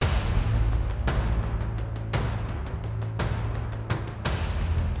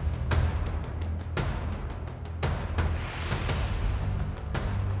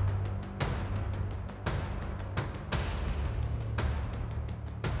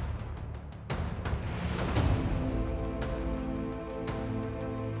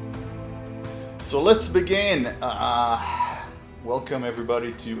So let's begin. Welcome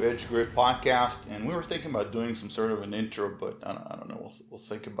everybody to Edge Grip Podcast, and we were thinking about doing some sort of an intro, but I don't know. We'll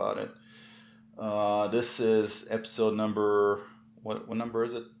think about it. This is episode number. What number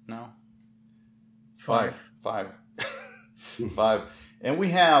is it now? Five. Five. And we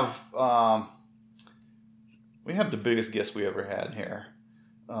have the biggest guest we ever had here.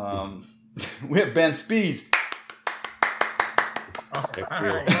 We have Ben Spies.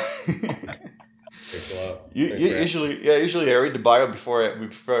 Usually I read the bio before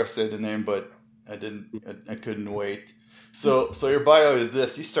I say the name, but I couldn't wait. So your bio is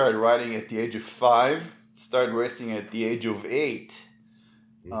this: you started riding at the age of 5, started racing at the age of 8.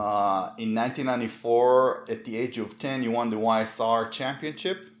 In 1994, at the age of 10, you won the YSR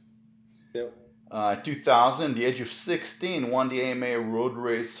championship. Yep. 2000, the age of 16, won the AMA Road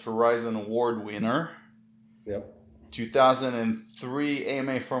Race Horizon Award winner. Yep. 2003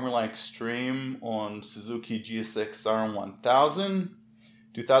 AMA Formula Extreme on Suzuki GSX-R 1000.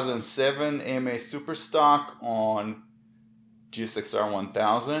 2007 AMA Superstock on GSX-R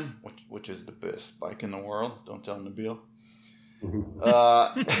 1000, which is the best bike in the world. Don't tell Nabil.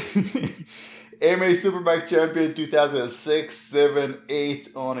 AMA Superbike champion 2006, 7, 8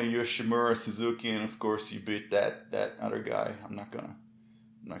 on a Yoshimura Suzuki, and of course you beat that other guy. I'm not gonna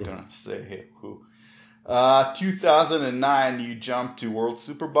say who. 2009, you jumped to World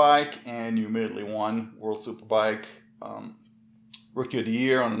Superbike and you immediately won World Superbike Rookie of the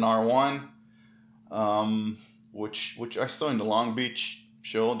Year on an R1, which I saw in the Long Beach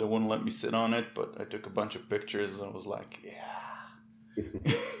show. They wouldn't let me sit on it, but I took a bunch of pictures and I was like, yeah.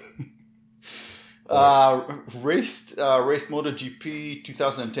 Raced MotoGP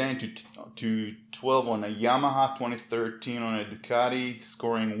 2010 to 12 on a Yamaha, 2013 on a Ducati,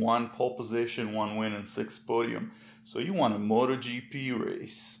 scoring 1 pole position, 1 win, and 6 podium. So you won a MotoGP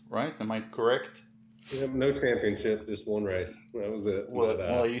race, right? Am I correct? No championship, just 1 race. That was it.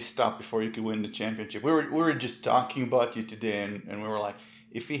 Well, you stopped before you could win the championship. We were just talking about you today, and we were like,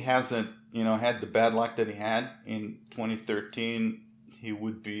 if he hasn't, had the bad luck that he had in 2013, he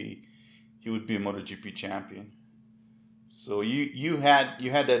would be a MotoGP champion. So you had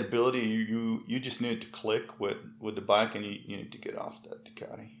that ability. You just needed to click with the bike, and you need to get off that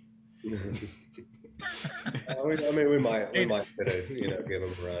Ducati. I mean, we might give them a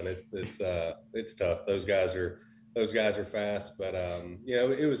run. It's tough. Those guys are fast, but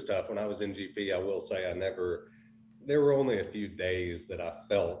it was tough when I was in GP. I will say there were only a few days that I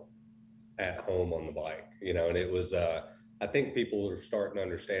felt at home on the bike, and it was. I think people are starting to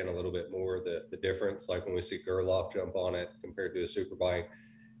understand a little bit more the difference. Like when we see Gerloff jump on it compared to a superbike,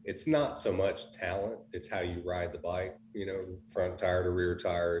 it's not so much talent, it's how you ride the bike, front tire to rear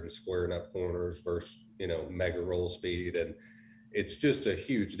tire and squaring up corners versus, mega roll speed. And it's just a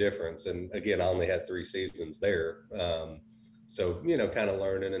huge difference. And again, I only had 3 seasons there. So, kind of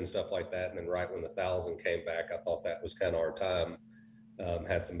learning and stuff like that. And then right when the 1,000 came back, I thought that was kind of our time.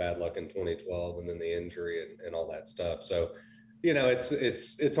 Had some bad luck in 2012 and then the injury and all that stuff. So,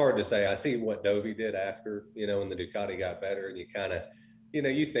 it's hard to say. I see what Dovi did after, when the Ducati got better, and you kind of,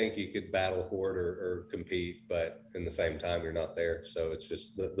 you think you could battle for it or compete, but in the same time, you're not there. So it's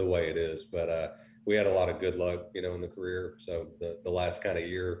just the way it is. But we had a lot of good luck, in the career. So the last kind of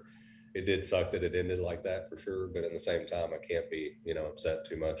year, it did suck that it ended like that for sure. But in the same time, I can't be, upset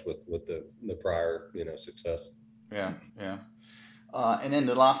too much with the prior, success. Yeah. And then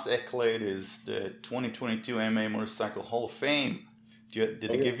the last accolade is the 2022 AMA Motorcycle Hall of Fame. Did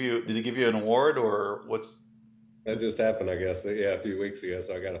they give you an award, or what's? That just happened, I guess. Yeah, a few weeks ago.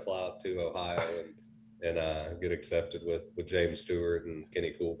 So I got to fly out to Ohio and get accepted with James Stewart and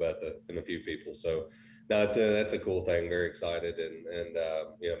Kenny Coolbeth and a few people. So no, that's a cool thing. Very excited and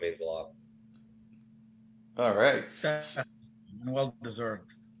it means a lot. All right. Well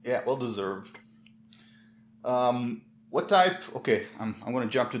deserved. Yeah, well deserved. What type? Okay, I'm going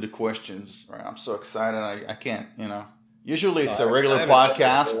to jump to the questions. Right, I'm so excited. I can't. Usually it's a regular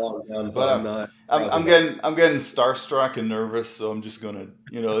podcast, but I'm getting starstruck and nervous. So I'm just going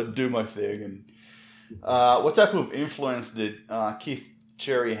to do my thing. And what type of influence did Keith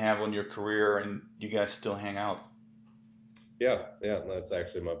Cherry have on your career? And you guys still hang out? Yeah, that's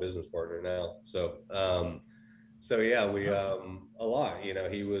actually my business partner now. So yeah, we a lot.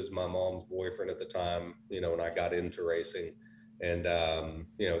 He was my mom's boyfriend at the time. When I got into racing, and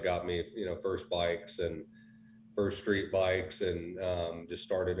got me first bikes and first street bikes, and just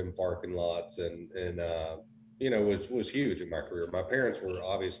started in parking lots, and was huge in my career. My parents were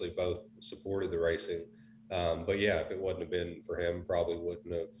obviously both supported the racing, but yeah, if it wouldn't have been for him, probably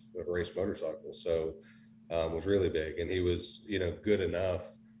wouldn't have raced motorcycles. So was really big, and he was good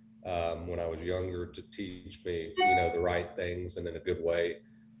enough when I was younger to teach me, the right things and in a good way.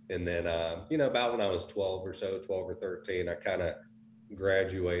 And then, about when I was 12 or so, 12 or 13, I kind of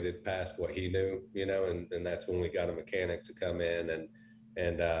graduated past what he knew, and that's when we got a mechanic to come in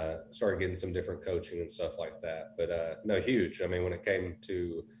and started getting some different coaching and stuff like that. But no, huge. I mean, when it came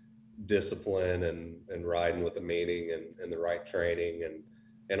to discipline and riding with a meaning and the right training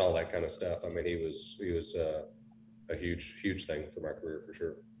and all that kind of stuff, I mean, he was a huge thing for my career for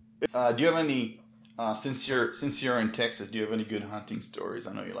sure. Do you have any since you're in Texas? Do you have any good hunting stories?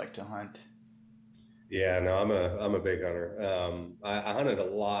 I know you like to hunt. Yeah, no, I'm a big hunter. I hunted a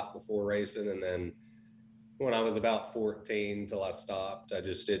lot before racing, and then when I was about 14 till I stopped, I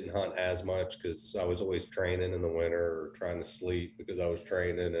just didn't hunt as much because I was always training in the winter or trying to sleep because I was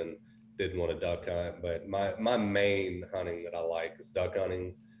training and didn't want to duck hunt. But my main hunting that I like is duck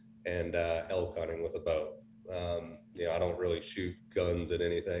hunting and elk hunting with a bow. I don't really shoot guns at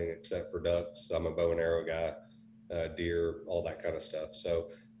anything except for ducks. I'm a bow and arrow guy, deer, all that kind of stuff. So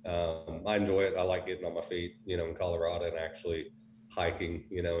I enjoy it. I like getting on my feet, in Colorado and actually hiking,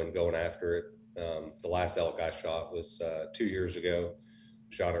 and going after it. The last elk I shot was 2 years ago.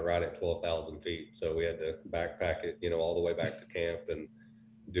 Shot it right at 12,000 feet. So we had to backpack it, all the way back to camp and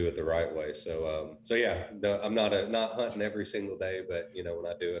do it the right way. So yeah, no, I'm not hunting every single day, but when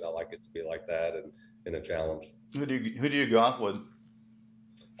I do it, I like it to be like that and a challenge. Who do you go out with?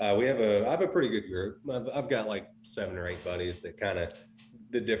 I have a pretty good group. I've got like 7 or 8 buddies that kind of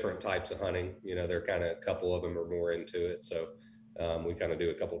the different types of hunting. They're kind of, a couple of them are more into it, so we kind of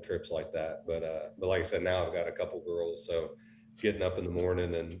do a couple trips like that. But like I said, now I've got a couple girls, so getting up in the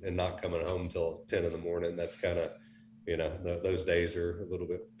morning and not coming home till 10 in the morning, that's kind of, those days are a little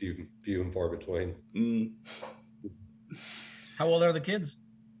bit few and far between. How old are the kids?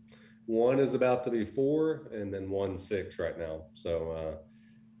 One is about to be 4, and then one's 6 right now. So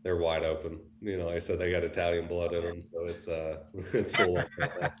they're wide open. Like I said, they got Italian blood in them, so it's full.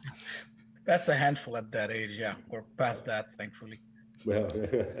 That's a handful at that age. Yeah, we're past that, thankfully. Well,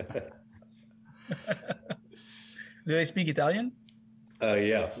 Do they speak Italian?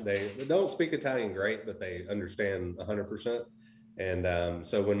 Yeah, they don't speak Italian great, but they understand 100%. And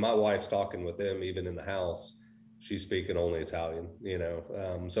so when my wife's talking with them, even in the house, she's speaking only Italian.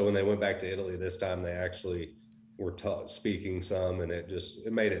 So when they went back to Italy this time, they actually were speaking some, and it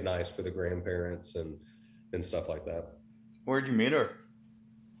made it nice for the grandparents and stuff like that. Where'd you meet her?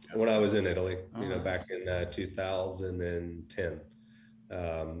 When I was in Italy, Nice. back in 2010.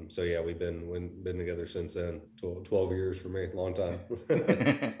 So yeah, we've been together since then. 12 years for me, long time.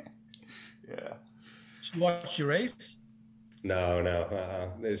 Yeah. She watched you race? No.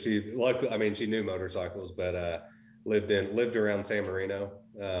 She knew motorcycles, but lived around San Marino.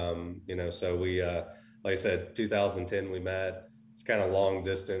 So we, like I said, 2010 we met. It's kind of long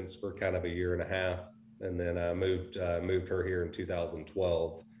distance for kind of a year and a half, and then moved her here in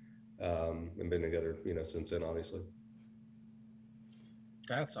 2012, and been together, since then, obviously.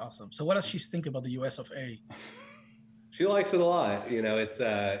 That's awesome. So what does she think about the US of A? She likes it a lot.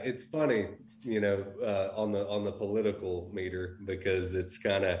 It's funny, on the political meter, because it's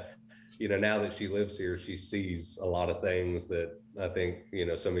kind of, now that she lives here, she sees a lot of things that I think,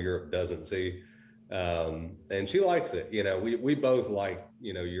 some of Europe doesn't see. And she likes it. We both like,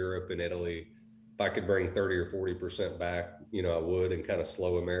 Europe and Italy. If I could bring 30 or 40% back, I would, and kind of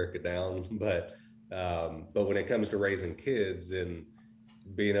slow America down. But when it comes to raising kids and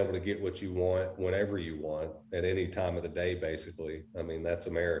being able to get what you want whenever you want at any time of the day, basically, I mean, that's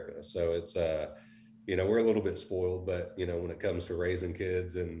America. So it's we're a little bit spoiled, but when it comes to raising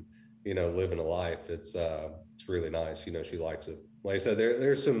kids and living a life, it's really nice. She likes it. Like I said,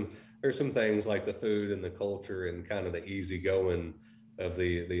 there's some things like the food and the culture and kind of the easygoing of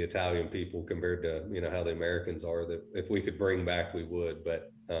the Italian people compared to how the Americans are, that if we could bring back, we would.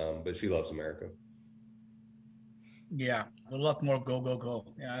 But she loves America. Yeah, a lot more go.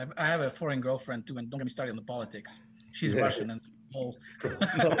 Yeah, I have a foreign girlfriend too, and don't get me started on the politics. She's Yeah. Russian and all. No,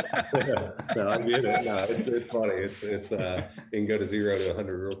 I get it. No, it's funny. It's you can go to 0 to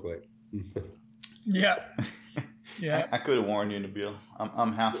 100 real quick. Yeah. Yeah. I could have warned you, Nabil.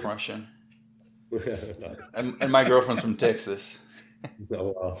 I'm half Russian, Nice. and my girlfriend's from Texas.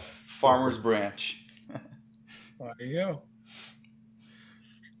 Oh, wow. Farmer's Branch. There you go.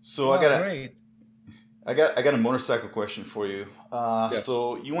 So Great. I got a motorcycle question for you. Yeah.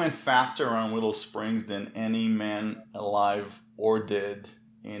 So you went faster around Willow Springs than any man alive or dead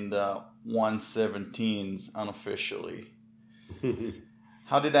in the 117s unofficially.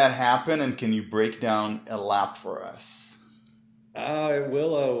 How did that happen, and can you break down a lap for us?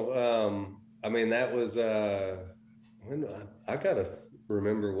 Willow. I mean, that was when I got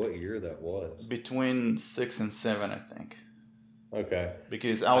remember what year that was. Between 6 and 7, I think. Okay.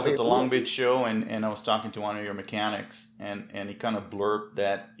 Because I was at the Long Beach show and I was talking to one of your mechanics and he kind of blurted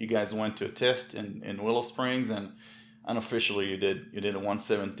that you guys went to a test in Willow Springs and unofficially you did a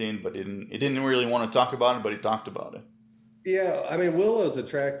 117, but he didn't really want to talk about it, but he talked about it. Yeah, I mean, Willow's a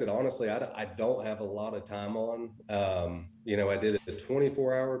track that honestly I don't have a lot of time on. I did a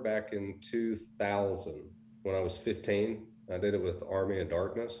 24-hour back in 2000 when I was 15. I did it with Army of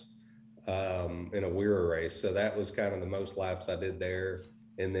Darkness in a Weir race. So that was kind of the most laps I did there.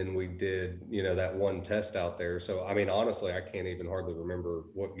 And then we did, that one test out there. So, I mean, honestly, I can't even hardly remember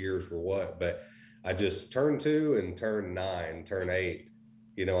what years were what, but I just turned 2 and turned 9, turned 8.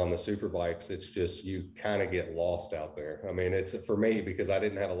 On the Superbikes, it's just, you kind of get lost out there. I mean, it's for me because I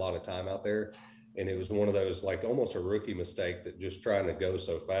didn't have a lot of time out there. And it was one of those, like almost a rookie mistake that just trying to go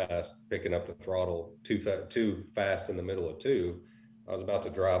so fast, picking up the throttle too fast in the middle of 2. I was about to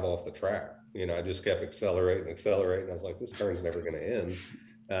drive off the track. I just kept accelerating. I was like, this turn's never going to end.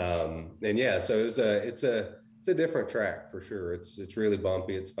 And yeah, so it's a different track for sure. It's really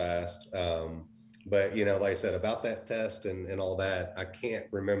bumpy. It's fast. But, like I said, about that test and all that, I can't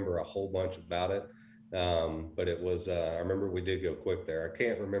remember a whole bunch about it. But it was, I remember we did go quick there. I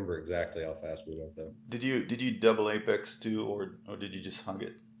can't remember exactly how fast we went though. Did you double apex too, or did you just hug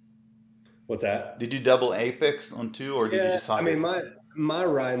it? What's that? Did you double apex on 2 or did you just hug it? I mean, my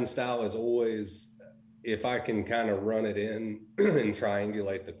riding style is always, if I can kind of run it in and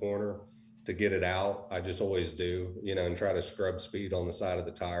triangulate the corner to get it out, I just always do, and try to scrub speed on the side of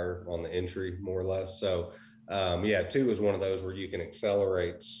the tire on the entry more or less. So 2 is one of those where you can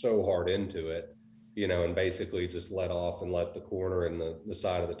accelerate so hard into it, and basically just let off and let the corner and the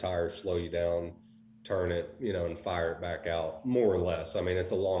side of the tire slow you down, turn it, and fire it back out more or less. I mean,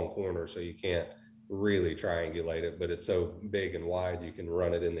 it's a long corner, so you can't really triangulate it, but it's so big and wide, you can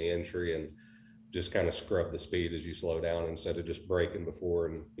run it in the entry and just kind of scrub the speed as you slow down instead of just braking before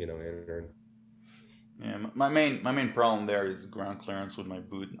and entering. Yeah, my main problem there is ground clearance with my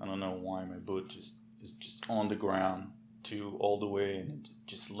boot. I don't know why my boot is just on the ground all the way, and it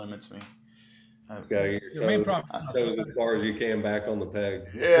just limits me. It's got to get your main problem toes as far as you can back on the peg.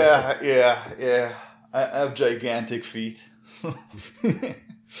 Yeah. I have gigantic feet.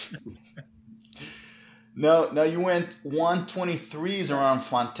 Now you went 123s around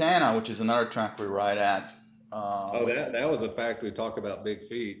Fontana, which is another track we ride at. That was a fact. We talk about big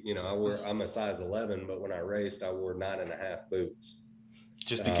feet. I'm a size 11, but when I raced, I wore 9.5 boots.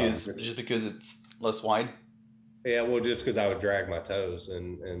 Just because it's less wide. Yeah, well, just because I would drag my toes,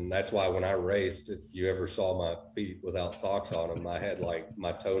 and that's why when I raced, if you ever saw my feet without socks on them, I had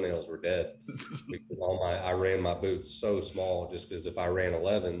my toenails were dead because I ran my boots so small. Just because if I ran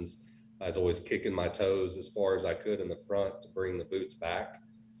 11s, I was always kicking my toes as far as I could in the front to bring the boots back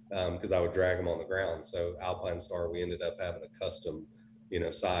because I would drag them on the ground. So Alpine Star, we ended up having a custom,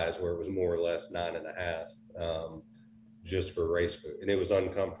 size where it was more or less 9.5. Just for race boot, and it was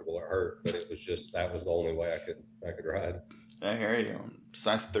uncomfortable. It hurt, but it was just that was the only way I could ride. I hear you. I'm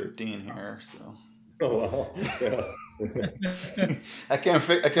size 13 here, so. Oh wow! Yeah. I can't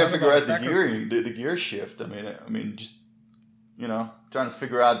figure out the gear shift. I mean, just trying to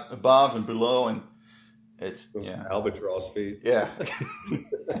figure out above and below, and it's those albatross feet. Yeah.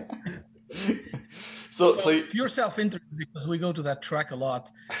 So you're self-interested because we go to that track a lot.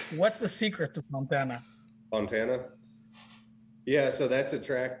 What's the secret to Fontana? Fontana? Yeah, so that's a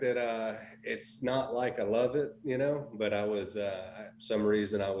track that it's not like I love it, but I was for some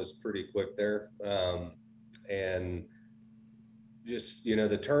reason I was pretty quick there. And just,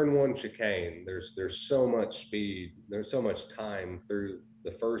 the turn 1 chicane, there's so much speed, there's so much time through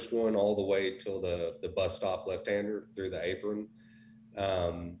the first one all the way till the bus stop left-hander through the apron.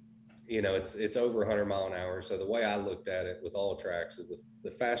 It's over 100 mile an hour. So the way I looked at it with all tracks is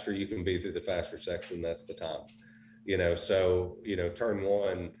the faster you can be through the faster section, that's the time. So turn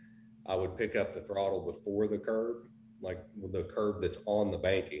 1, I would pick up the throttle before the curb, like the curb that's on the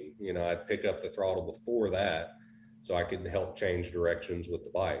banking. I'd pick up the throttle before that so I could help change directions with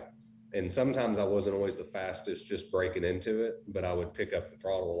the bike. And sometimes I wasn't always the fastest just breaking into it, but I would pick up the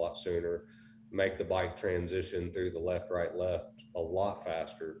throttle a lot sooner, make the bike transition through the left, right, left a lot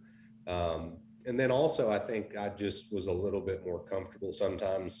faster. And then also I think I just was a little bit more comfortable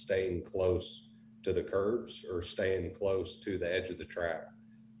sometimes staying close to the curbs or staying close to the edge of the track.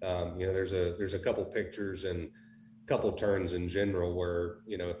 There's a couple pictures and a couple turns in general where,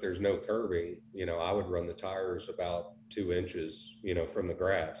 if there's no curbing, I would run the tires about 2 inches, from the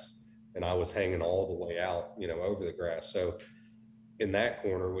grass, and I was hanging all the way out, over the grass. So in that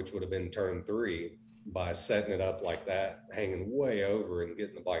corner, which would have been turn 3, by setting it up like that, hanging way over and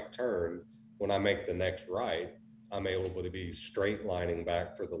getting the bike turned, when I make the next right, I'm able to be straight lining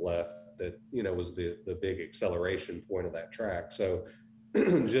back for the left that, was the big acceleration point of that track. So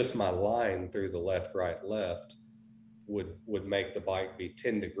just my line through the left, right, left would make the bike be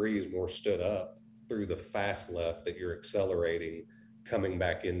 10 degrees more stood up through the fast left that you're accelerating coming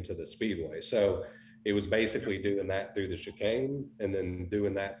back into the speedway. So it was basically doing that through the chicane and then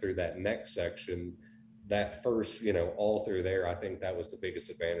doing that through that next section. That first, all through there, I think that was the biggest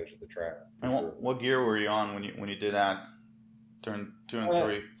advantage of the track. And what gear were you on when you did that? Turn 2 and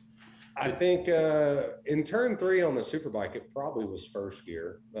 3. I think in turn 3 on the Superbike, it probably was first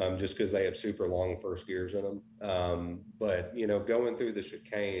gear, just because they have super long first gears in them. But going through the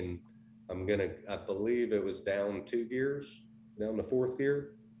chicane, I believe it was down 2 gears, down to 4th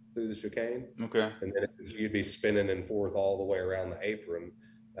gear through the chicane. Okay. And then you'd be spinning in 4th all the way around the apron.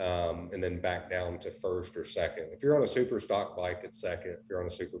 And then back down to 1st or 2nd. If you're on a super stock bike, it's 2nd. If you're on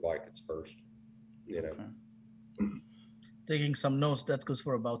a super bike, it's 1st. Okay. Taking some notes, that goes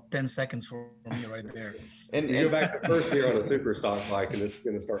for about 10 seconds for me right there. And you go back to 1st gear on a super stock bike, and it's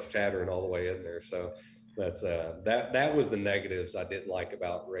going to start chattering all the way in there. So that's that was the negatives I didn't like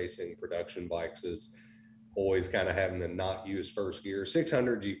about racing production bikes, is always kind of having to not use first gear.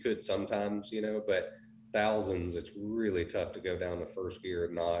 600 you could sometimes, but thousands, it's really tough to go down to first gear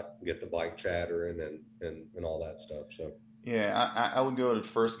and not get the bike chattering and all that stuff. So yeah, I would go to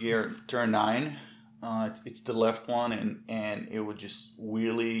first gear, turn 9. It's the left one, and it would just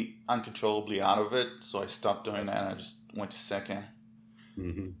wheelie uncontrollably out of it. So I stopped doing that. And I just went to 2nd,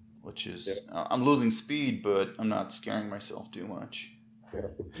 which is I'm losing speed, but I'm not scaring myself too much.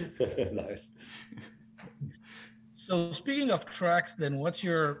 Nice. So speaking of tracks, then what's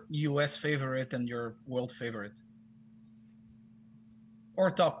your US favorite and your world favorite?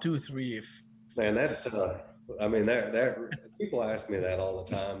 Or top 2, 3 if... Man, that's that people ask me that all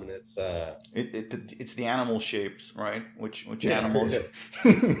the time, and it's it's the animal shapes, right? Which animals?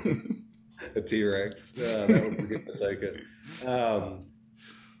 A T-Rex. That would be good to take it.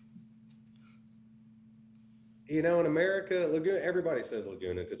 In America, Laguna, everybody says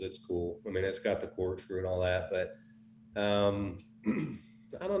Laguna because it's cool. I mean, it's got the corkscrew and all that, but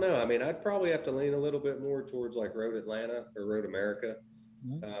I don't know. I mean, I'd probably have to lean a little bit more towards like Road Atlanta or Road America,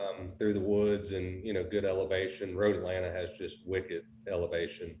 through the woods and, good elevation. Road Atlanta has just wicked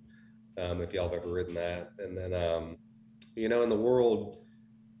elevation, if y'all have ever ridden that. And then, in the world,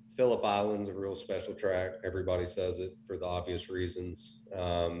 Phillip Island's a real special track. Everybody says it for the obvious reasons.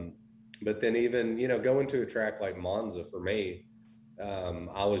 But then even, going to a track like Monza for me, I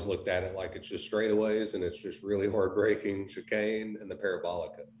always looked at it like it's just straightaways and it's just really hard braking, chicane, and the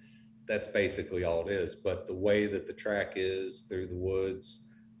parabolica. That's basically all it is. But the way that the track is through the woods,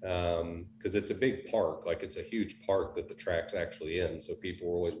 because it's a big park, like it's a huge park that the track's actually in. So people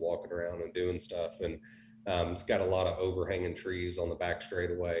are always walking around and doing stuff. And it's got a lot of overhanging trees on the back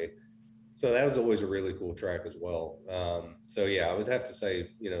straightaway. So that was always a really cool track as well. So yeah, I would have to say,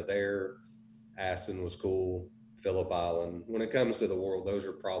 there, Aston was cool, Phillip Island. When it comes to the world, those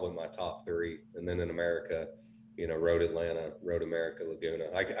are probably my top 3. And then in America, Road Atlanta, Road America, Laguna.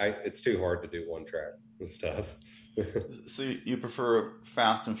 It's too hard to do one track. It's tough. So you prefer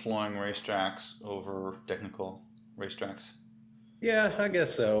fast and flowing racetracks over technical racetracks? Yeah, I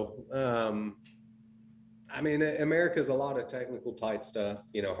guess so. I mean, America's a lot of technical tight stuff,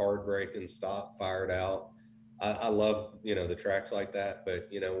 hard brake and stop, fired out. I love, the tracks like that. But,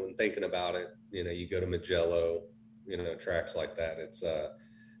 when thinking about it, you go to Mugello, tracks like that. It's,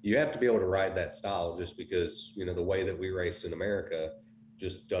 you have to be able to ride that style just because, the way that we raced in America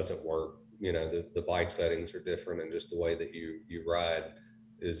just doesn't work. The bike settings are different, and just the way that you ride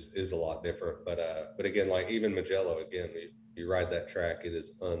is a lot different. But again, like even Mugello, again, you ride that track, it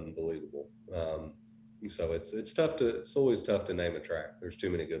is unbelievable. So it's always tough to name a track. There's too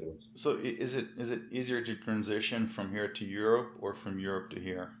many good ones. So is it easier to transition from here to Europe or from Europe to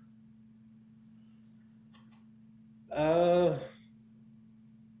here?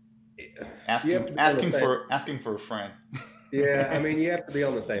 Asking for a friend. Yeah, I mean, you have to be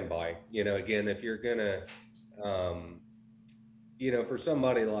on the same bike. Again, if you're gonna, for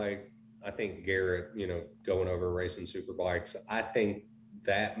somebody like, I think Garrett, going over racing superbikes, I think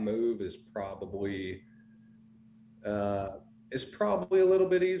that move is probably a little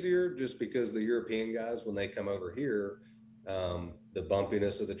bit easier, just because the European guys, when they come over here, the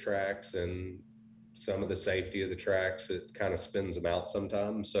bumpiness of the tracks and some of the safety of the tracks, it kind of spins them out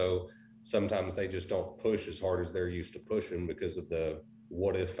sometimes. So sometimes they just don't push as hard as they're used to pushing because of the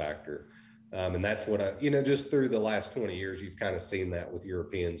what if factor. And that's what just through the last 20 years, you've kind of seen that with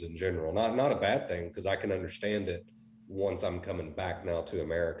Europeans in general. Not a bad thing, because I can understand it once I'm coming back now to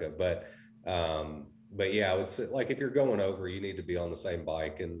America. But yeah, I would say, like, if you're going over, you need to be on the same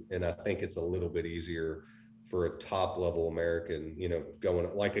bike. And I think it's a little bit easier for a top level American,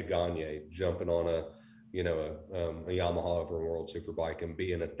 going like a Gagne, jumping on a Yamaha over a World Superbike and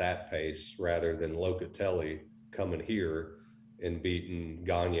being at that pace, rather than Locatelli coming here and beating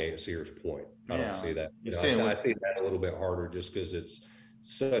Gagne at Sears Point. I don't see that. I see that a little bit harder, just because it's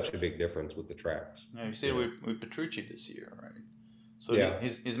such a big difference with the tracks. Yeah, you see it with Petrucci this year, right? So yeah,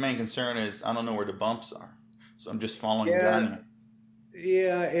 his main concern is, I don't know where the bumps are, so I'm just following Gagne.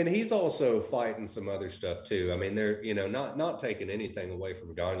 Yeah, and he's also fighting some other stuff too. I mean, they're not taking anything away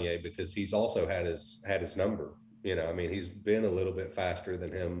from Gagne, because he's also had his number. I mean, he's been a little bit faster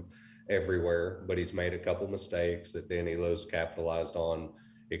than him everywhere, but he's made a couple mistakes that Danny Lowe's capitalized on,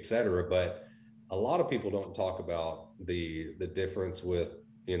 etc. But a lot of people don't talk about the difference with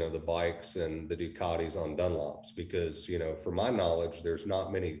the bikes and the Ducatis on Dunlops, because from my knowledge, there's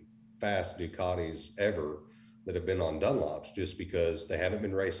not many fast Ducatis ever that have been on Dunlops, just because they haven't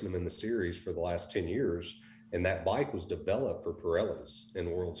been racing them in the series for the last 10 years. And that bike was developed for Pirellis in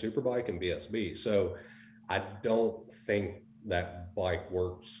World Superbike and BSB. So I don't think that bike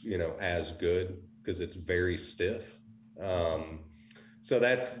works, as good, because it's very stiff. So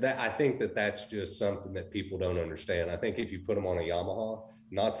I think that's just something that people don't understand. I think if you put him on a Yamaha,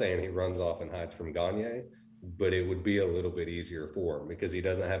 not saying he runs off and hides from Gagne, but it would be a little bit easier for him, because he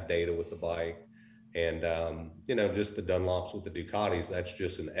doesn't have data with the bike. And, just the Dunlops with the Ducatis, that's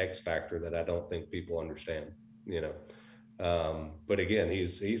just an X factor that I don't think people understand, but again,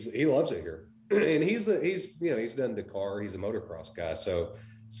 he loves it here. And he's done Dakar, he's a motocross guy. So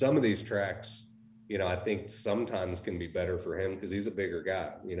some of these tracks, I think sometimes can be better for him, because he's a bigger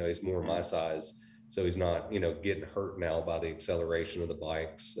guy, he's more my size. So he's not, getting hurt now by the acceleration of the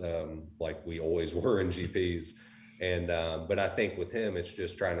bikes, like we always were in GPs. And, but I think with him, it's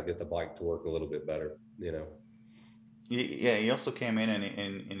just trying to get the bike to work a little bit better, Yeah, he also came in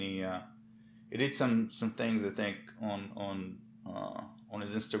and he did some things, I think, on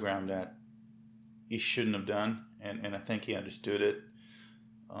his Instagram that he shouldn't have done, and I think he understood it.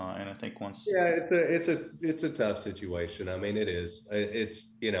 And I think once, it's a tough situation. I mean, it is.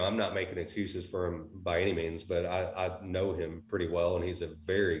 It's I'm not making excuses for him by any means, but I know him pretty well, and he's a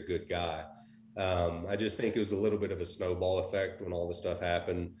very good guy. I just think it was a little bit of a snowball effect when all the stuff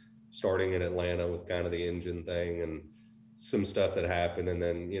happened, starting in Atlanta with kind of the engine thing and some stuff that happened, and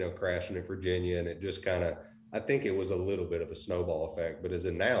then crashing in Virginia, and it just kind of, I think it was a little bit of a snowball effect. But as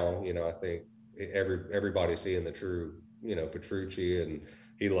in now, I think everybody's seeing the true Petrucci, and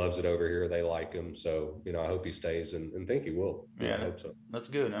he loves it over here. They like him, so I hope he stays, and think he will. Yeah, I hope so. That's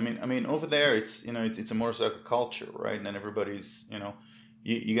good. I mean, over there, it's it's a motorcycle culture, right? And then everybody's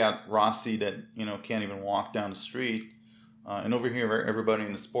you got Rossi that can't even walk down the street, and over here, everybody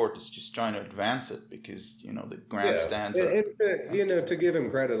in the sport is just trying to advance it, because the grandstands are. And to give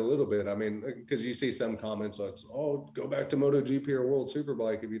him credit a little bit, I mean, because you see some comments like, "Oh, go back to MotoGP or World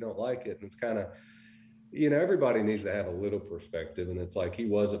Superbike if you don't like it," and it's kind of, everybody needs to have a little perspective. And it's like, he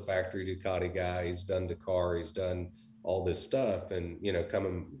was a factory Ducati guy. He's done Dakar. He's done all this stuff. And,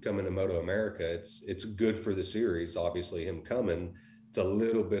 coming to Motoamerica, it's good for the series. Obviously, him coming, it's a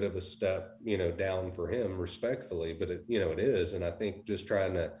little bit of a step, down for him, respectfully, but it is. And I think just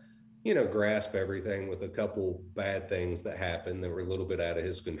trying to, grasp everything with a couple bad things that happened that were a little bit out of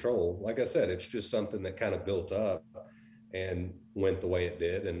his control. Like I said, it's just something that kind of built up and went the way it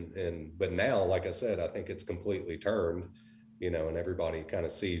did. But now, like I said, I think it's completely turned, and everybody kind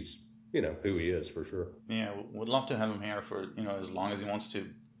of sees, who he is for sure. Yeah. Would love to have him here for, as long as he wants to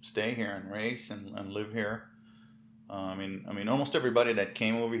stay here and race and live here. I mean, almost everybody that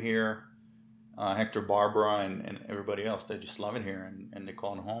came over here, Hector Barbara and everybody else, they just love it here, and they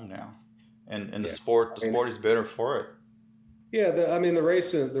call it home now. And the sport is better for it. Yeah, the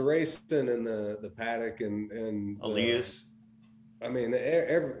racing and the paddock and Elias. I mean,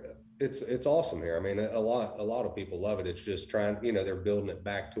 it's awesome here. I mean, a lot of people love it. It's just trying, they're building it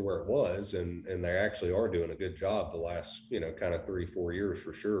back to where it was, and they actually are doing a good job the last, kind of 3-4 years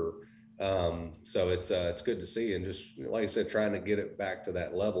for sure. So it's good to see, and just like I said, trying to get it back to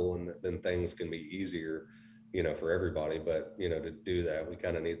that level, and then things can be easier, for everybody. But to do that, we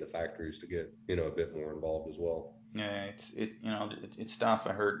kind of need the factories to get a bit more involved as well. Yeah, it's tough.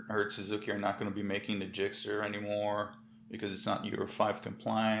 I heard Suzuki are not going to be making the Gixxer anymore because it's not Euro 5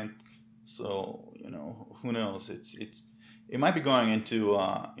 compliant. So who knows? It might be going into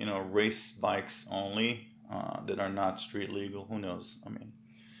race bikes only that are not street legal. Who knows? I mean.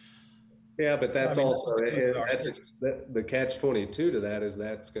 Yeah, but that's also that's the catch-22 to that is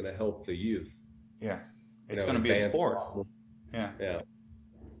that's going to help the youth. Yeah, it's going to be a sport. Yeah. Yeah.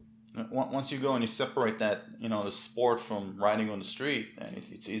 Once you go and you separate that, the sport from riding on the street, and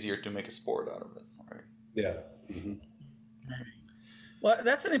it's easier to make a sport out of it, right? Yeah. Mm-hmm. Well,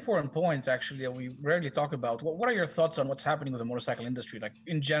 that's an important point, actually, that we rarely talk about. What are your thoughts on what's happening with the motorcycle industry, like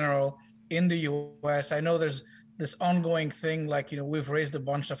in general, in the U.S.? I know there's this ongoing thing, like, we've raised a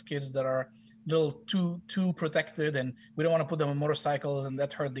bunch of kids that are a little too protected, and we don't want to put them on motorcycles, and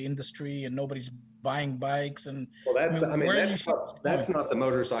that hurt the industry, and nobody's buying bikes. And well, that's not the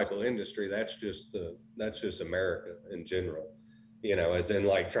motorcycle industry. That's just America in general, as in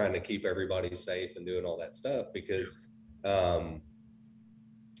like trying to keep everybody safe and doing all that stuff because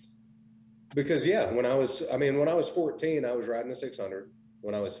yeah, when I was 14, I was riding a 600.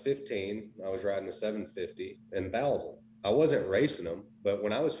 When I was 15, I was riding a 750 and 1000. I wasn't racing them, but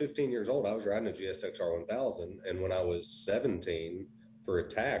when I was 15 years old, I was riding a GSXR 1000. And when I was 17 for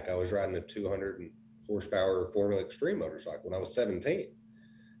attack, I was riding a 200 horsepower Formula Extreme motorcycle when I was 17.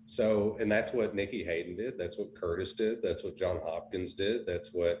 So, and that's what Nicky Hayden did. That's what Curtis did. That's what John Hopkins did.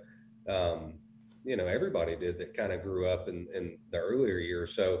 That's what, everybody did that kind of grew up in the earlier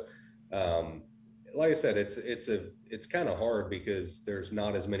years. So, like I said, it's kind of hard because there's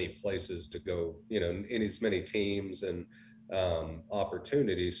not as many places to go, in as many teams and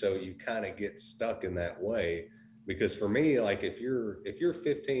opportunities. So you kind of get stuck in that way. Because for me, like if you're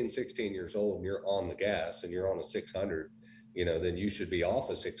 15, 16 years old and you're on the gas and you're on a 600, then you should be off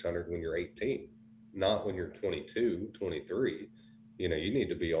a 600 when you're 18, not when you're 22, 23. You need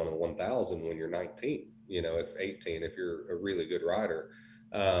to be on a 1000 when you're 19, if 18, if you're a really good rider.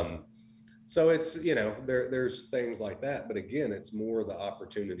 So it's, there's things like that. But again, it's more the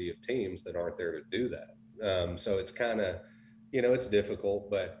opportunity of teams that aren't there to do that. So it's kind of, it's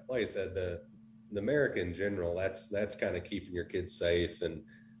difficult. But like I said, the America in general, that's kind of keeping your kids safe and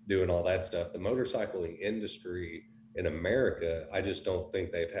doing all that stuff. The motorcycling industry in America, I just don't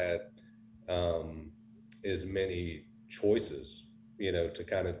think they've had as many choices, to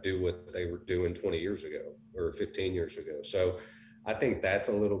kind of do what they were doing 20 years ago or 15 years ago. So I think that's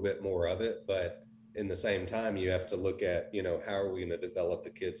a little bit more of it, but in the same time, you have to look at, how are we going to develop the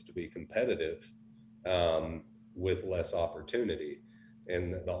kids to be competitive with less opportunity?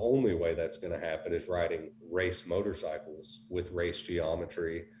 And the only way that's going to happen is riding race motorcycles with race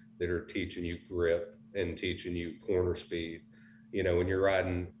geometry that are teaching you grip and teaching you corner speed. When you're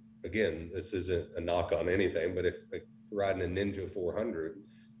riding, again, this isn't a knock on anything, but if riding a Ninja 400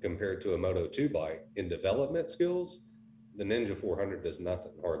 compared to a Moto2 bike in development skills, the Ninja 400 does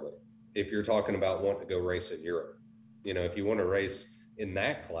nothing hardly. If you're talking about wanting to go race in Europe, if you want to race in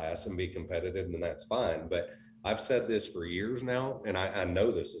that class and be competitive, then that's fine. But I've said this for years now, and I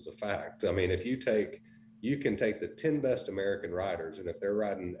know this is a fact. I mean, if you can take the 10 best American riders, and if they're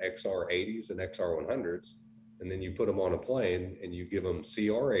riding XR80s and XR100s, and then you put them on a plane and you give them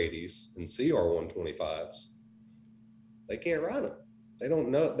CR80s and CR125s, they can't ride them. They don't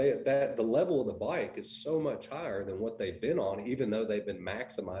know that the level of the bike is so much higher than what they've been on, even though they've been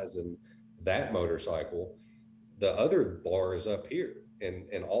maximizing that motorcycle. The other bar is up here,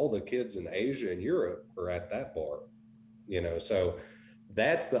 and all the kids in Asia and Europe are at that bar, so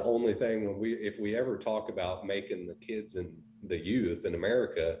that's the only thing if we ever talk about making the kids and the youth in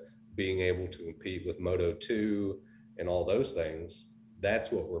America being able to compete with Moto2 and all those things,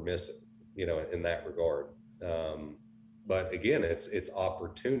 that's what we're missing, in that regard. But again, it's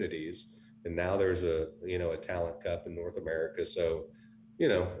opportunities, and now there's a talent cup in North America. So,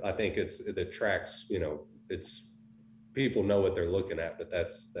 I think it's the tracks, it's people know what they're looking at, but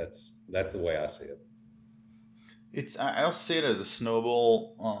that's the way I see it. I also see it as a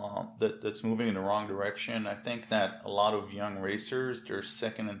snowball that's moving in the wrong direction. I think that a lot of young racers, they're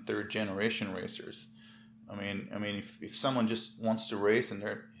second and third generation racers. I mean, if someone just wants to race and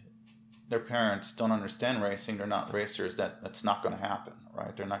their parents don't understand racing, they're not racers, that's not going to happen,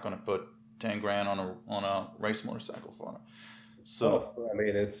 right? They're not going to put 10 grand on a race motorcycle for them. So I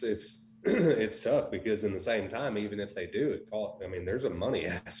mean, it's tough because in the same time, even if they do there's a money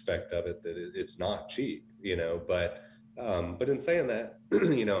aspect of it that it's not cheap, but in saying that,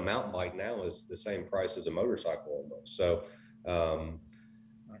 a mountain bike now is the same price as a motorcycle almost. So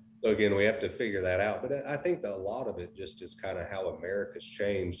again, we have to figure that out. But I think that a lot of it just is kind of how America's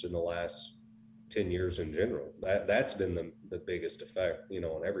changed in the last 10 years in general. That's been the biggest effect,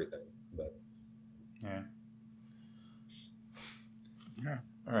 on everything. But yeah.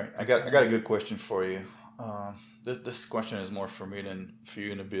 All right, I got a good question for you. This question is more for me than for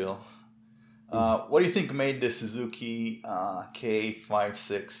you, Nabil. What do you think made the Suzuki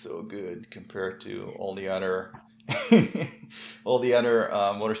K56 so good compared to all the other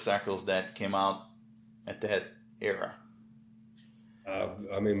motorcycles that came out at that era?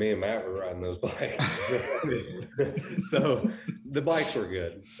 I mean, me and Matt were riding those bikes, so the bikes were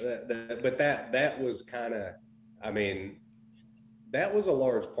good. But that was kind of, I mean, that was a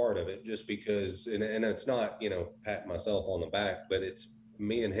large part of it, just because, and it's not, patting myself on the back, but it's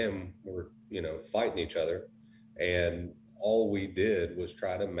me and him were, fighting each other, and all we did was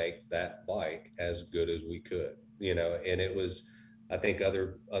try to make that bike as good as we could, and it was, I think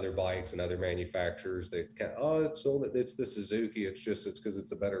other bikes and other manufacturers, they it's the Suzuki, it's because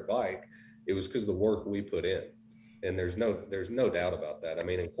it's a better bike. It was because of the work we put in, and there's no doubt about that. I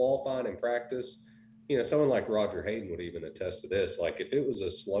mean, in qualifying and practice, someone like Roger Hayden would even attest to this. Like, if it was a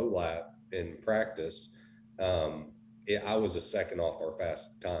slow lap in practice, I was a second off our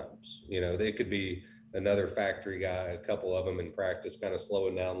fast times. They could be another factory guy, a couple of them in practice, kind of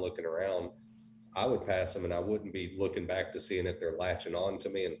slowing down, looking around. I would pass them, and I wouldn't be looking back to seeing if they're latching on to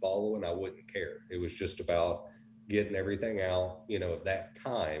me and following. I wouldn't care. It was just about getting everything out, of that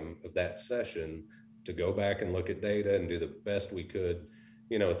time, of that session, to go back and look at data and do the best we could,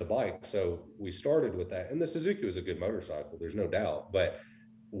 at the bike. So we started with that. And the Suzuki was a good motorcycle, there's no doubt. But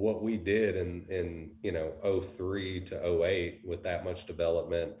what we did in 03 to 08 with that much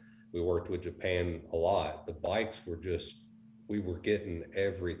development, we worked with Japan a lot. The bikes were we were getting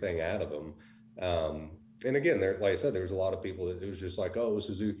everything out of them. And again, like I said, there was a lot of people that it was just like, oh, it was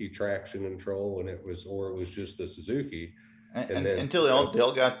Suzuki traction control, and it was just the Suzuki. And then, until they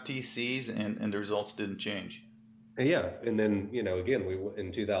all got TCs and the results didn't change. Yeah. And then, again,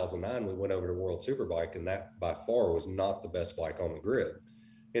 in 2009, we went over to World Superbike, and that by far was not the best bike on the grid.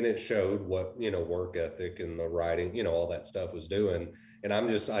 And it showed what, work ethic and the riding, all that stuff was doing. And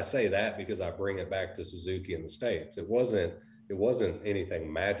I say that because I bring it back to Suzuki in the States. It wasn't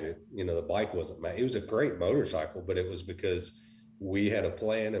anything magic. The bike wasn't it was a great motorcycle, but it was because we had a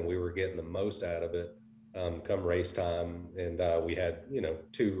plan and we were getting the most out of it come race time. And we had,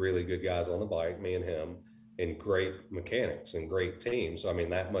 two really good guys on the bike, me and him, and great mechanics and great teams. So, I mean,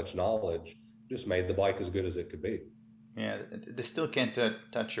 that much knowledge just made the bike as good as it could be. Yeah, they still can't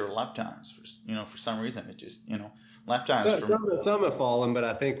touch your lap times for some reason. It just, lap times. Some have fallen, but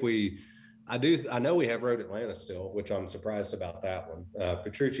I think I know we have Road Atlanta still, which I'm surprised about that one.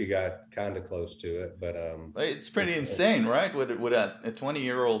 Petrucci got kind of close to it, but it's pretty insane, right? With a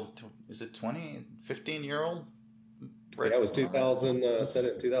 20-year-old, is it 20, 15-year-old? Right. Yeah, it was 2000, set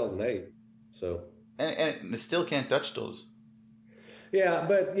it in 2008. So and they still can't touch those. Yeah,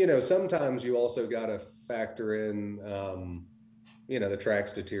 but sometimes you also got to factor in, the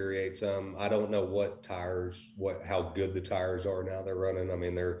tracks deteriorate some. I don't know how good the tires are now they're running. I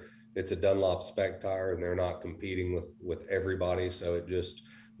mean, it's a Dunlop spec tire, and they're not competing with everybody. So it just,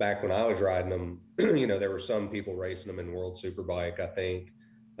 back when I was riding them, there were some people racing them in World Superbike, I think.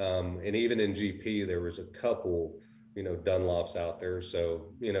 And even in GP, there was a couple, Dunlops out there.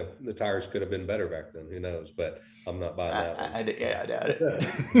 So, the tires could have been better back then. Who knows? But I'm not buying that one. I doubt it.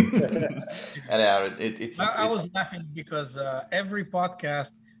 I doubt it. I was laughing because every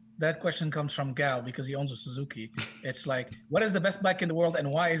podcast, that question comes from Gal because he owns a Suzuki. It's like, what is the best bike in the world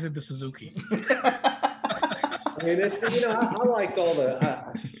and why is it the Suzuki? I mean, it's, I liked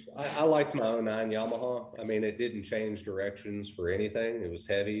I liked my 09 Yamaha. I mean, it didn't change directions for anything. It was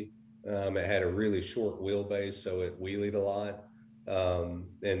heavy. It had a really short wheelbase, so it wheelied a lot. And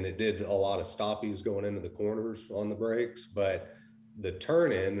it did a lot of stoppies going into the corners on the brakes, but the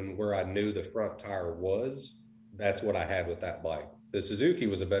turn in and where I knew the front tire was, that's what I had with that bike. The Suzuki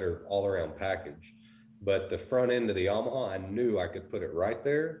was a better all-around package, but the front end of the Yamaha, I knew I could put it right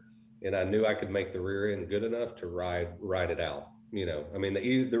there, and I knew I could make the rear end good enough to ride it out. I mean,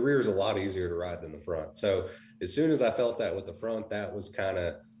 the rear is a lot easier to ride than the front. So as soon as I felt that with the front, that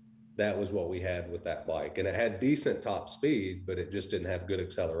was what we had with that bike. And it had decent top speed, but it just didn't have good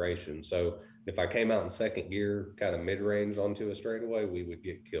acceleration. So if I came out in second gear, kind of mid-range onto a straightaway, we would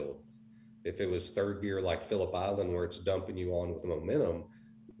get killed. If it was third gear, like Phillip Island, where it's dumping you on with momentum,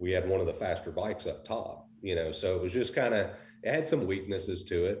 we had one of the faster bikes up top, so it was just it had some weaknesses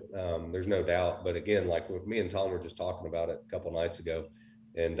to it. There's no doubt. But again, like me and Tom were just talking about it a couple nights ago.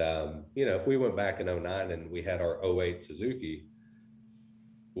 And, if we went back in 09 and we had our 08 Suzuki,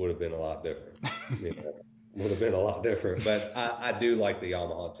 would have been a lot different. Would have been a lot different. But I do like the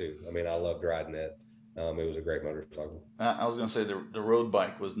Yamaha too. I mean, I loved riding it. It was a great motorcycle. I was going to say the road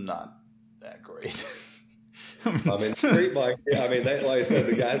bike was not that great. I mean, street bike. I mean, they, like I said,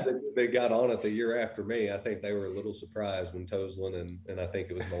 the guys that got on it the year after me, I think they were a little surprised when Toslin and I think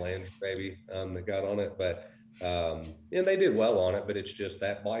it was Melandri maybe that got on it, but and they did well on it. But it's just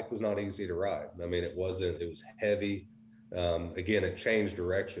that bike was not easy to ride. I mean, it wasn't. It was heavy. Again, it changed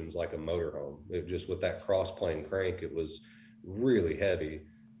directions like a motorhome. It just with that cross plane crank, it was really heavy.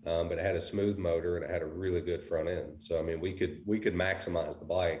 But it had a smooth motor and it had a really good front end. So I mean, we could maximize the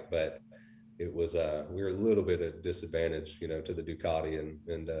bike, but it was we were a little bit at disadvantage, you know, to the Ducati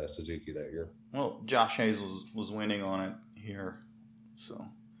and Suzuki that year. Well, Josh Hayes was winning on it here, so.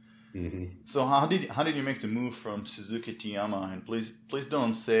 Mm-hmm. So how did you make the move from Suzuki to Yamaha? And please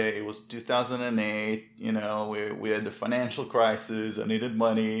don't say it was 2008. You know, we had the financial crisis. I needed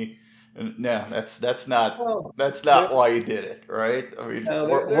money. And no, that's not why you did it, right? I mean,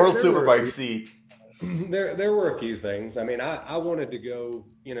 World Superbike seat. There were a few things. I mean, I wanted to go,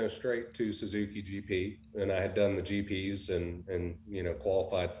 you know, straight to Suzuki GP, and I had done the GPs and you know,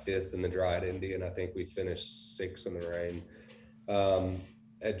 qualified 5th in the dry at Indy, and I think we finished 6th in the rain.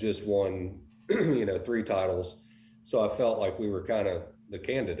 Had just won, you know, 3 titles, so I felt like we were kind of the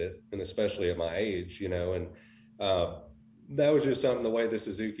candidate, and especially at my age, you know, and that was just something, the way the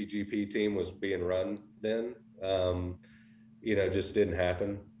Suzuki GP team was being run then, you know, just didn't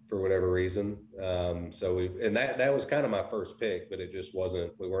happen for whatever reason. So that was kind of my first pick, but it just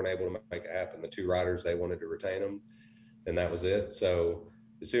wasn't, we weren't able to make it happen. The 2 riders, they wanted to retain them, and that was it. So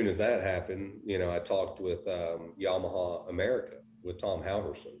as soon as that happened, you know, I talked with Yamaha America with Tom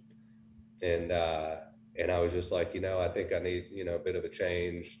Halverson, and I was just like, you know, I think I need, you know, a bit of a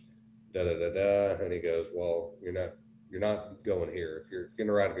change, and he goes, well, you're not going here. If you're going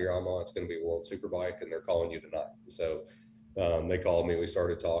to ride for Yamaha, it's going to be a World Superbike, and they're calling you tonight. So they called me, we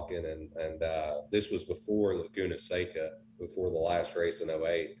started talking, and this was before Laguna Seca, before the last race in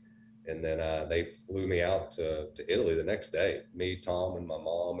 2008. And then they flew me out to Italy the next day. Me, Tom, and my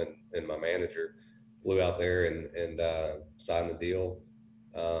mom and my manager flew out there and signed the deal.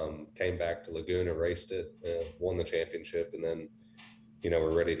 Came back to Laguna, raced it, won the championship, and then, you know,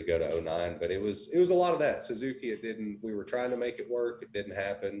 we're ready to go to 2009. But it was a lot of that. Suzuki, we were trying to make it work. It didn't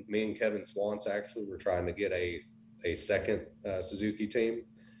happen. Me and Kevin Swantz actually were trying to get a second Suzuki team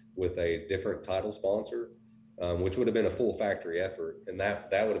with a different title sponsor, which would have been a full factory effort, and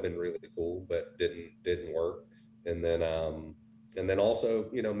that would have been really cool, but didn't work. And then also,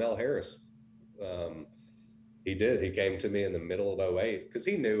 you know, Mel Harris, he came to me in the middle of 2008 because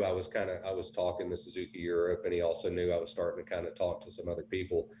he knew I was talking to Suzuki Europe, and he also knew I was starting to kind of talk to some other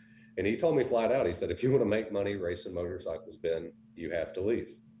people, and he told me flat out, he said, if you want to make money racing motorcycles, Ben, you have to leave.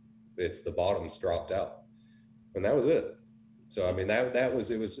 It's the bottom's dropped out. And that was it. So I mean, it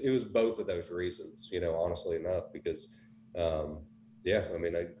was both of those reasons, you know, honestly enough, because yeah, I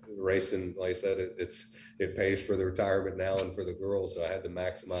mean, racing, like I said, it pays for the retirement now and for the girls, so I had to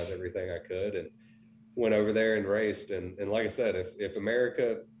maximize everything I could, and went over there and raced. And like I said, if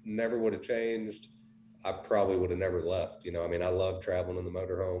America never would have changed, I probably would have never left. You know, I mean, I love traveling in the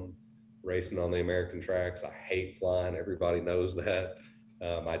motorhome, racing on the American tracks. I hate flying. Everybody knows that.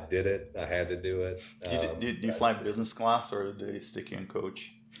 I did it. I had to do it. Did you fly business class, or did they stick you in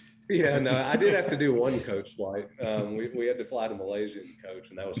coach? Yeah, no, I did have to do one coach flight. We had to fly to Malaysia and coach,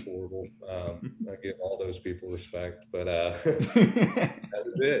 and that was horrible. I give all those people respect, but that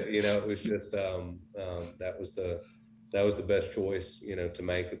was it. You know, it was just that was the best choice, you know, to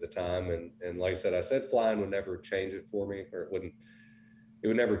make at the time. And like I said flying would never change it for me, or it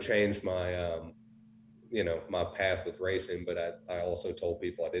would never change my you know, my path with racing. But I also told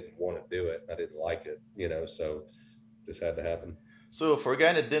people I didn't want to do it. I didn't like it, you know, so just had to happen. So for a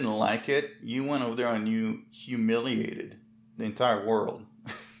guy that didn't like it, you went over there and you humiliated the entire world.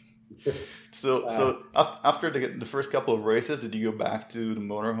 So after the first couple of races, did you go back to the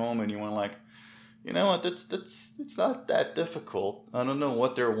motorhome and you went like, you know what, it's not that difficult. I don't know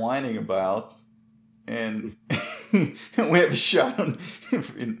what they're whining about, and we have a shot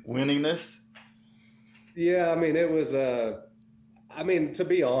in winning this. Yeah, I mean, it was I mean, to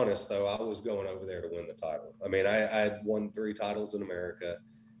be honest, though, I was going over there to win the title. I mean, I had won 3 titles in America.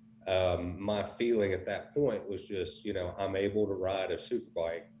 My feeling at that point was just, you know, I'm able to ride a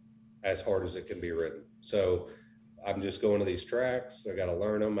superbike as hard as it can be ridden. So I'm just going to these tracks. I got to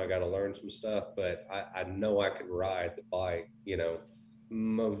learn them. I got to learn some stuff, but I know I can ride the bike, you know,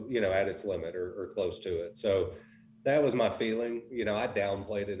 at its limit or close to it. So that was my feeling. You know, I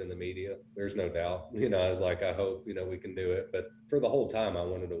downplayed it in the media. There's no doubt. You know, I was like, I hope, you know, we can do it. But for the whole time, I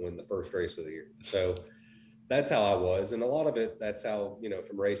wanted to win the first race of the year. So that's how I was. And a lot of it, that's how, you know,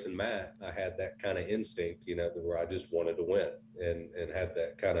 from racing Matt, I had that kind of instinct, you know, where I just wanted to win and had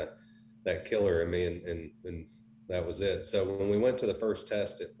that kind of that killer in me, and that was it. So when we went to the first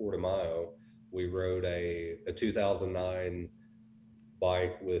test at Portimao, we rode a 2009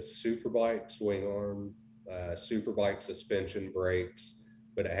 bike with Superbike swing arm, Superbike suspension brakes,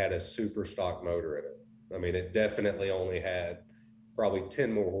 but it had a super stock motor in it. I mean, it definitely only had probably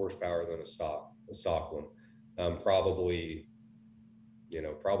 10 more horsepower than a stock one. Probably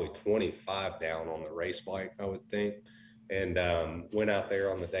 25 down on the race bike, I would think. And went out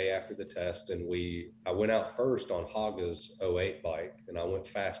there on the day after the test, and I went out first on Haga's 08 bike, and I went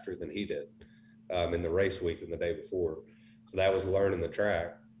faster than he did in the race week and the day before. So that was learning the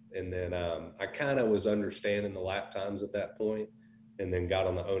track. And then I kind of was understanding the lap times at that point, and then got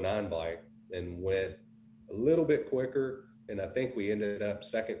on the 09 bike and went a little bit quicker. And I think we ended up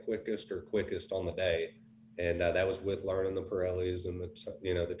second quickest or quickest on the day. And that was with learning the Pirellis and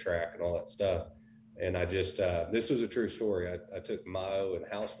the track and all that stuff. And I just, this was a true story. I took Mayo and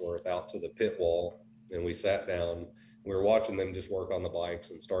Houseworth out to the pit wall, and we sat down. We were watching them just work on the bikes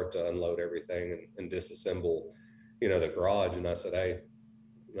and start to unload everything and disassemble, the garage. And I said, hey,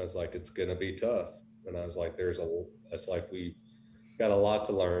 it's going to be tough. And I was like, we got a lot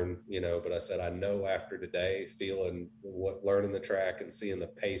to learn, but I said, I know after today, learning the track and seeing the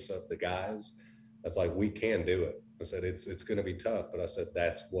pace of the guys, I was like, we can do it. I said, it's going to be tough, but I said,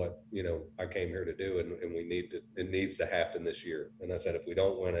 that's what, I came here to do. And it needs to happen this year. And I said, if we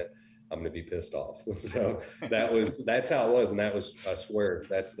don't win it, I'm going to be pissed off. So that's how it was. And that was, I swear,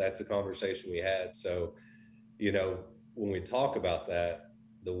 that's a conversation we had. So, when we talk about that,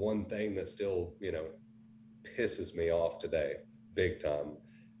 the one thing that still, pisses me off today, big time,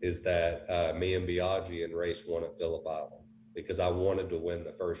 is that me and Biaggi in race 1 at Phillip Island, because I wanted to win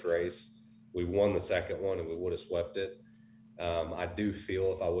the first race. We won the second one and we would have swept it. I do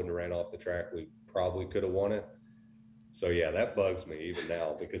feel if I wouldn't have ran off the track, we probably could have won it. So yeah, that bugs me even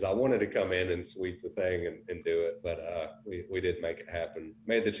now, because I wanted to come in and sweep the thing and do it, but we didn't make it happen.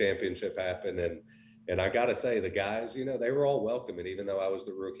 Made the championship happen, and I got to say, the guys, they were all welcoming, even though I was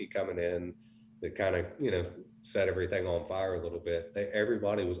the rookie coming in that kind of, set everything on fire a little bit.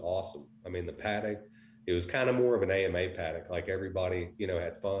 Everybody was awesome. I mean, the paddock, it was kind of more of an AMA paddock. Like everybody,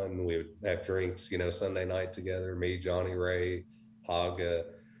 had fun. We would have drinks, Sunday night together, me, Johnny Ray, Haga,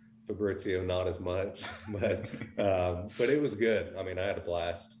 Fabrizio, not as much, but it was good. I mean, I had a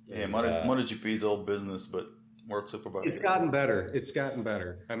blast. Yeah, MotoGP is old business, but World Superbike. It's gotten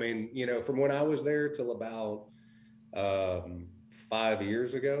better. I mean, from when I was there till about 5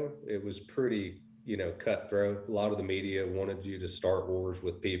 years ago, it was pretty, cutthroat. A lot of the media wanted you to start wars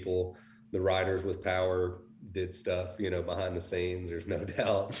with people. The riders with power did stuff, behind the scenes, there's no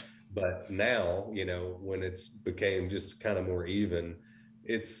doubt. But now, when it's became just kind of more even,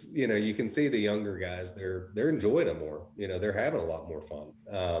 it's, you can see the younger guys, they're enjoying it more. They're having a lot more fun.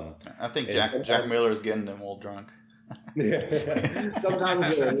 I think Jack Miller is getting them all drunk. Yeah.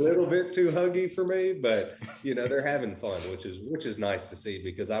 Sometimes they're a little bit too huggy for me, but they're having fun, which is nice to see,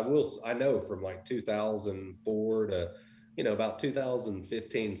 because I know from like 2004 to about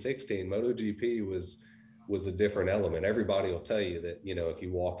 2015, 16, MotoGP was a different element. Everybody will tell you that, if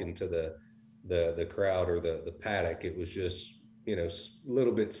you walk into the crowd or the paddock, it was just, a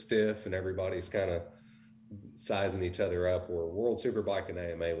little bit stiff and everybody's kind of sizing each other up. Or World Superbike and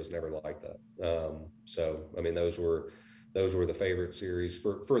AMA was never like that. So, I mean, those were the favorite series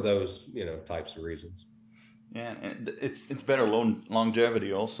for those, types of reasons. Yeah, and it's better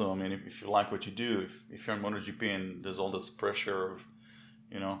longevity also. I mean, if you like what you do, if you're on MotoGP and there's all this pressure of,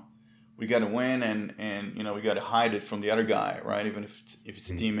 we got to win and we got to hide it from the other guy, right? Even if it's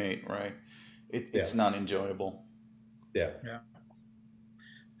a teammate, right? It's not enjoyable. Yeah. Yeah.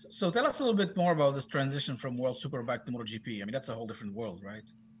 So tell us a little bit more about this transition from World Superbike to MotoGP. I mean, that's a whole different world, right?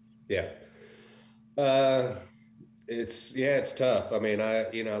 Yeah. It's tough. I mean,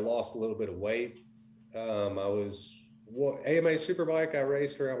 I lost a little bit of weight. I was AMA Superbike, I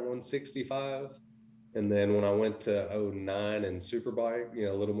raced around 165. And then when I went to 09 and Superbike,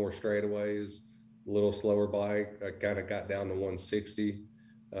 a little more straightaways, a little slower bike, I kind of got down to 160,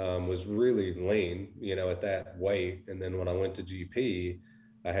 was really lean, at that weight. And then when I went to GP,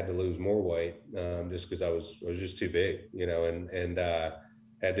 I had to lose more weight, just because I was just too big, and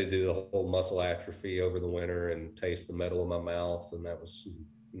had to do the whole muscle atrophy over the winter and taste the metal in my mouth. And that was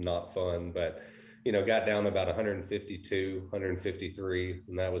not fun, but got down to about 152, 153,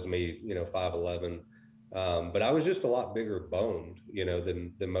 and that was me, 5'11". But I was just a lot bigger boned,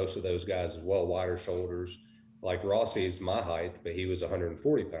 than most of those guys as well, wider shoulders. Like Rossi's my height, but he was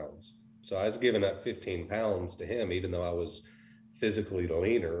 140 pounds. So I was giving up 15 pounds to him, even though I was physically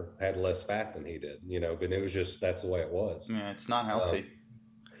leaner, had less fat than he did, but it was just, that's the way it was. Yeah, it's not healthy.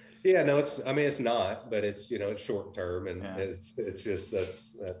 Yeah, no, it's not, but it's, it's short term, and it's just,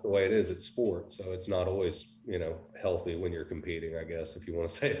 that's the way it is. It's sport. So it's not always, healthy when you're competing, I guess, if you want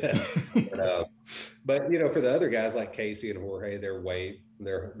to say that. But for the other guys like Casey and Jorge, their weight,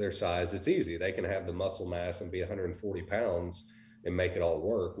 their size, it's easy. They can have the muscle mass and be 140 pounds and make it all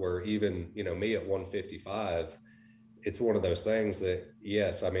work. Where even, me at 155, it's one of those things that,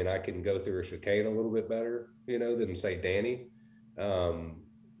 yes, I mean, I can go through a chicane a little bit better, than say Danny.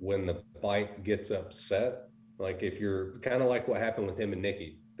 When the bike gets upset, like if you're kind of like what happened with him and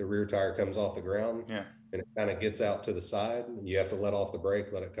Nicky, the rear tire comes off the ground and it kind of gets out to the side, and you have to let off the brake,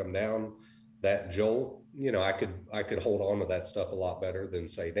 let it come down. That jolt, I could hold on to that stuff a lot better than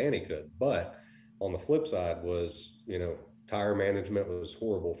say Danny could. But on the flip side was, tire management was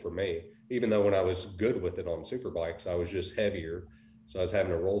horrible for me. Even though when I was good with it on Superbikes, I was just heavier. So I was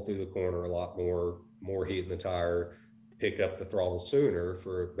having to roll through the corner a lot more heat in the tire, pick up the throttle sooner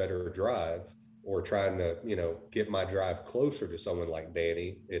for a better drive, or trying to, get my drive closer to someone like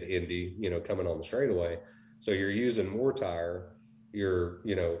Danny at Indy, coming on the straightaway. So you're using more tire, you're,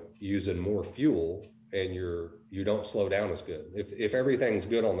 using more fuel, and you don't slow down as good. If everything's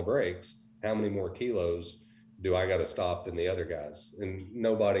good on the brakes, how many more kilos do I got to stop than the other guys? And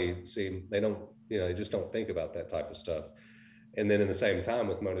they just don't think about that type of stuff. And then in the same time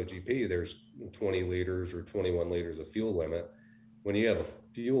with MotoGP, there's 20 liters or 21 liters of fuel limit. When you have a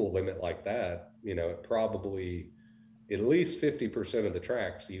fuel limit like that, it probably at least 50% of the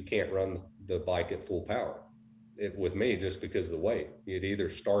tracks, you can't run the bike at full power. With me, just because of the weight, you'd either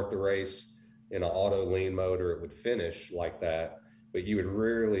start the race in an auto lean mode or it would finish like that, but you would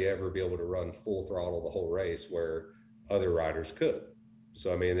rarely ever be able to run full throttle the whole race where other riders could.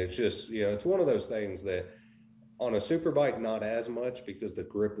 So, I mean, it's just, it's one of those things that on a Superbike, not as much because the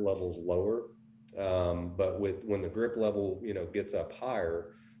grip level's lower. But when the grip level, gets up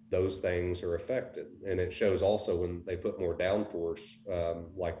higher, those things are affected. And it shows also when they put more downforce,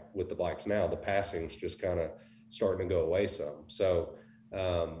 like with the bikes now, the passing's just kind of starting to go away some. So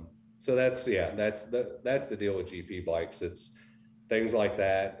that's the deal with GP bikes. It's things like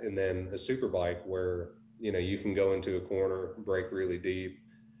that. And then a Superbike where, you can go into a corner, brake really deep,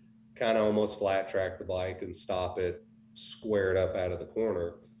 kind of almost flat track the bike and stop it, square it up out of the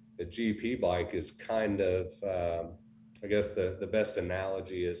corner. A GP bike is kind of, I guess the best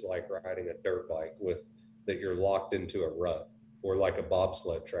analogy is like riding a dirt bike that you're locked into a rut, or like a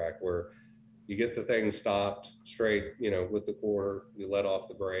bobsled track where you get the thing stopped straight, with the quarter, you let off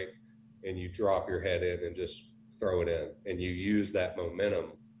the brake and you drop your head in and just throw it in, and you use that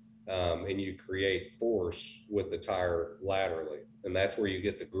momentum, and you create force with the tire laterally. And that's where you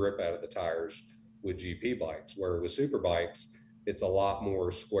get the grip out of the tires with GP bikes, where with Superbikes, it's a lot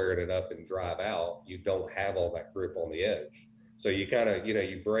more squaring it up and drive out. You don't have all that grip on the edge. So you kind of,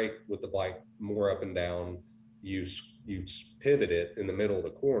 you brake with the bike more up and down, you pivot it in the middle of the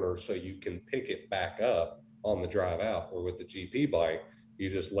corner so you can pick it back up on the drive out. Or with the GP bike,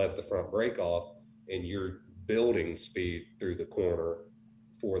 you just let the front brake off and you're building speed through the corner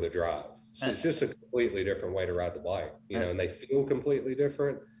for the drive. So it's just a completely different way to ride the bike, and they feel completely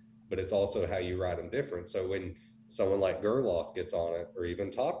different, but it's also how you ride them different. So when someone like Gerloff gets on it, or even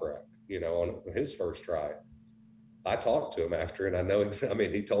Toprak, on his first try, I talked to him after, and I know,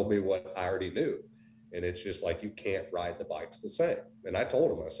 he told me what I already knew. And it's just like, you can't ride the bikes the same. And I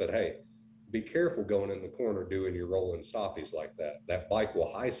told him, I said, hey, be careful going in the corner doing your rolling stoppies like that. That bike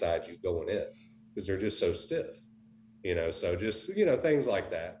will high side you going in because they're just so stiff. So just, things like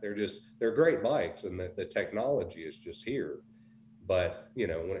that. They're great bikes, and the technology is just here. But,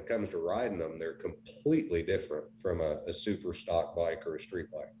 when it comes to riding them, they're completely different from a super stock bike or a street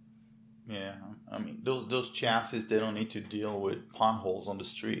bike. Yeah. I mean, those chassis, they don't need to deal with potholes on the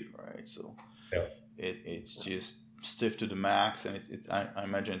street, right? So it's just stiff to the max, and I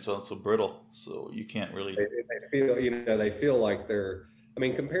imagine it's also brittle. So you can't really... They feel like they're...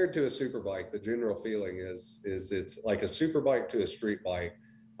 compared to a super bike, the general feeling is it's like a super bike to a street bike.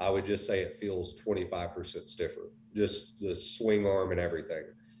 I would just say it feels 25% stiffer, just the swing arm and everything.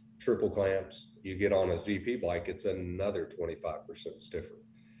 Triple clamps, you get on a GP bike, it's another 25% stiffer.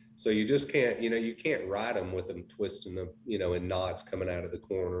 So you just can't, you can't ride them with them twisting them, in knots coming out of the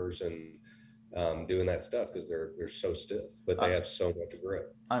corners and doing that stuff because they're so stiff, but they have so much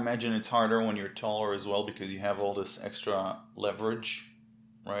grip. I imagine it's harder when you're taller as well because you have all this extra leverage.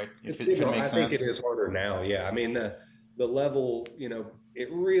 Right. If it makes sense. I think it is harder now. Yeah. The level, it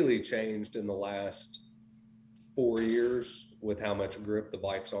really changed in the last 4 years with how much grip the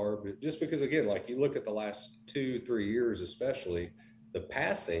bikes are. But just because, again, like you look at the last 2-3 years, especially the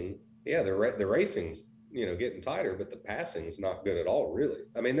passing, the racing's getting tighter, but the passing is not good at all, really.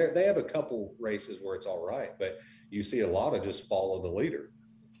 I mean, they have a couple races where it's all right, but you see a lot of just follow the leader.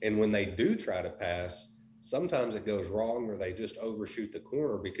 And when they do try to pass, sometimes it goes wrong, or they just overshoot the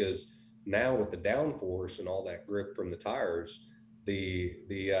corner, because now with the downforce and all that grip from the tires, the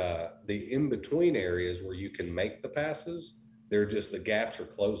in-between areas where you can make the passes, the gaps are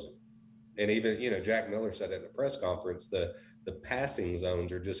closing. And even, Jack Miller said at a press conference, the passing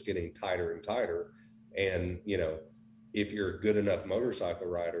zones are just getting tighter and tighter. And, if you're a good enough motorcycle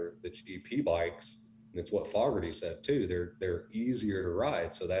rider, the GP bikes, and it's what Fogarty said too, they're easier to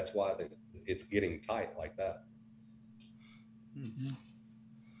ride. So that's why it's getting tight like that. Mm-hmm.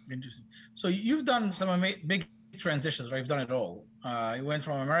 Interesting. So you've done some big transitions, right? You've done it all. You went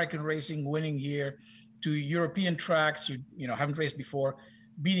from American racing, winning here, to European tracks. You haven't raced before,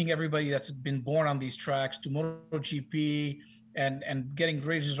 beating everybody that's been born on these tracks, to MotoGP and getting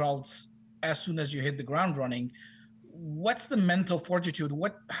great results as soon as you hit the ground running. What's the mental fortitude?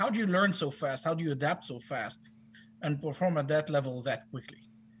 How do you learn so fast? How do you adapt so fast and perform at that level that quickly?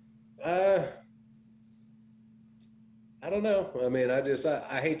 I don't know. I mean, I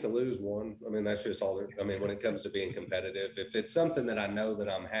hate to lose one. I mean, that's just all I mean, when it comes to being competitive, if it's something that I know that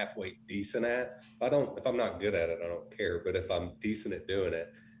I'm halfway decent at, if I'm not good at it, I don't care. But if I'm decent at doing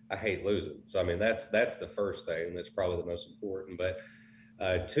it, I hate losing. So, I mean, that's the first thing. That's probably the most important. But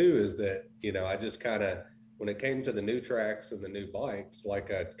two is that, I just kind of, when it came to the new tracks and the new bikes,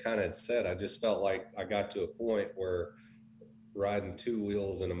 like I kind of said, I just felt like I got to a point where riding two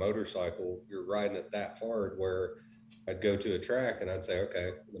wheels in a motorcycle, you're riding it that hard where I'd go to a track and I'd say,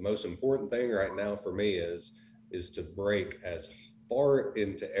 okay, the most important thing right now for me is to brake as far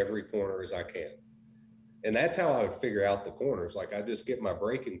into every corner as I can. And that's how I would figure out the corners. Like, I just get my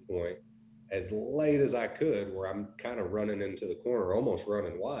braking point as late as I could, where I'm kind of running into the corner, almost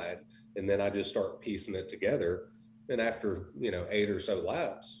running wide. And then I just start piecing it together. And after, 8 or so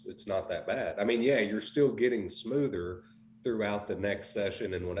laps, it's not that bad. I mean, yeah, you're still getting smoother throughout the next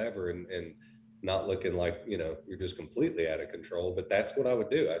session and whatever, and not looking like, you're just completely out of control. But that's what I would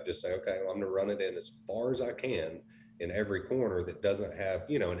do. I'd just say, okay, well, I'm going to run it in as far as I can in every corner that doesn't have,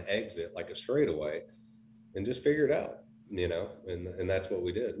 an exit, like a straightaway, and just figure it out, and that's what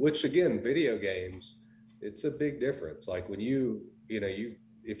we did. Which, again, video games, it's a big difference. Like, when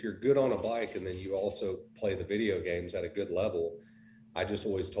if you're good on a bike and then you also play the video games at a good level, I just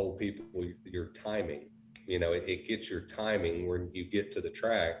always told people your timing, it gets your timing when you get to the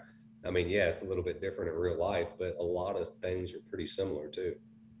track. I mean, yeah, it's a little bit different in real life, but a lot of things are pretty similar too.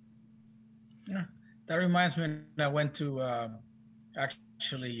 Yeah, that reminds me when I went to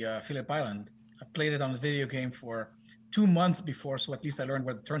Phillip Island. I played it on the video game for 2 months before, so at least I learned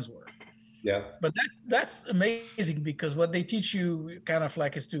where the turns were. Yeah. But that's amazing, because what they teach you kind of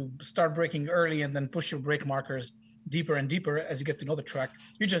like is to start braking early and then push your brake markers deeper and deeper as you get to know the track.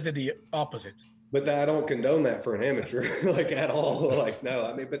 You just did the opposite. But I don't condone that for an amateur, like, at all. Like, no,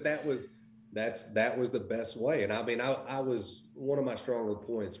 I mean, but that was the best way. And I mean, I was, one of my stronger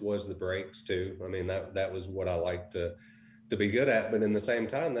points was the brakes too. I mean, that was what I liked to be good at. But in the same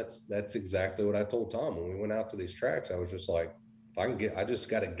time, that's exactly what I told Tom when we went out to these tracks. I was just like, I just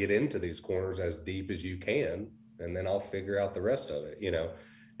got to get into these corners as deep as you can, and then I'll figure out the rest of it,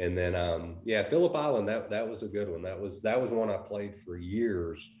 And then, Phillip Island, that was a good one. That was one I played for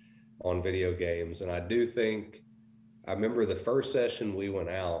years on video games. And I do think, I remember the first session we went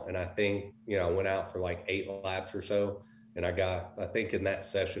out, and I think, I went out for like 8 laps or so. And I think in that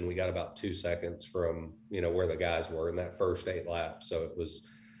session, we got about 2 seconds from, where the guys were in that first 8 laps. So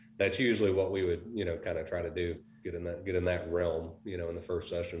that's usually what we would, kind of try to do, get in that realm, in the first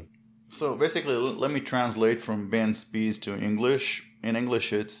session. So basically, let me translate from Ben Spies to English. In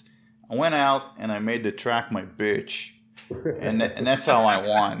English, it's, I went out and I made the track my bitch. And that's how I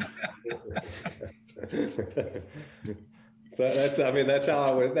won. So that's how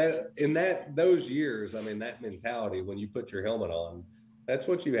I went. Those years, I mean, that mentality, when you put your helmet on, that's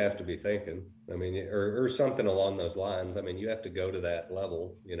what you have to be thinking. I mean, or something along those lines. I mean, you have to go to that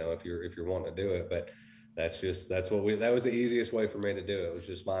level, if you're wanting to do it. But that was the easiest way for me to do it. It was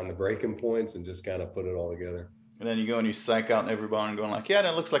just find the breaking points and just kind of put it all together. And then you go and you psych out everybody and going like, yeah,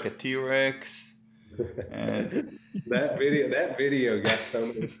 that looks like a T-Rex. And that video got so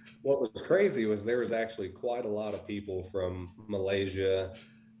many. What was crazy was there was actually quite a lot of people from Malaysia,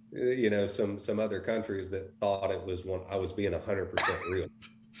 some other countries that thought it was I was being 100% real.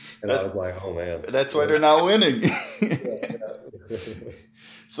 And I was like, oh man. That's why they're not winning.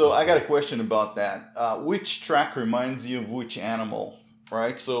 So I got a question about that. Which track reminds you of which animal,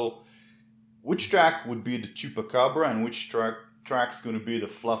 right? So which track would be the chupacabra and which track's going to be the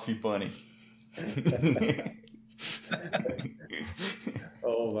fluffy bunny?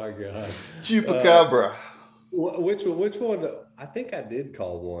 Oh my God. Chupacabra. Which one? I think I did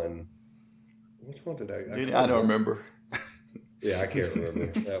call one. Which one did I I don't remember. Yeah, I can't remember.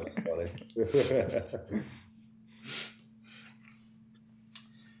 That was funny.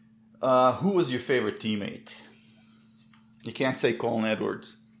 Who was your favorite teammate? You can't say Colin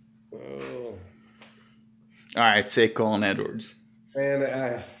Edwards. Oh. All right, say Colin Edwards. Man,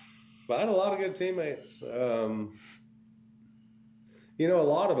 I had a lot of good teammates. You know, a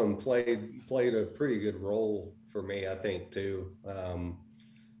lot of them played a pretty good role for me, I think, too.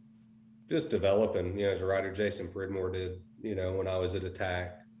 Just developing, you know, as a rider, Jason Pridmore did, you know, when I was at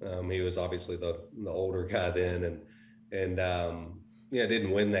Attack. He was obviously the older guy then, and yeah,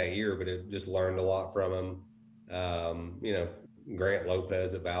 didn't win that year, but it just learned a lot from him. You know, Grant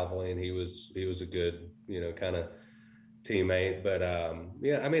Lopez at Valvoline, he was a good, you know, kind of teammate. But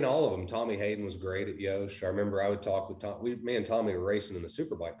yeah, I mean, all of them. Tommy Hayden was great at Yosh. I remember I would talk with Tom. Me and Tommy were racing in the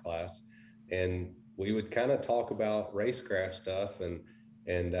Superbike class, and we would kind of talk about racecraft stuff and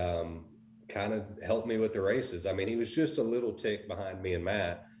kind of help me with the races. I mean, he was just a little tick behind me and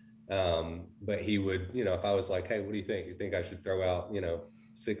Matt. But he would, you know, if I was like, hey, what do you think? You think I should throw out, you know,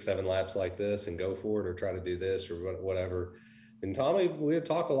 6-7 laps like this and go for it, or try to do this or whatever? And Tommy, we would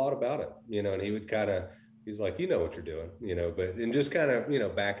talk a lot about it, you know, and he would he's like, you know what you're doing, you know, and just kind of, you know,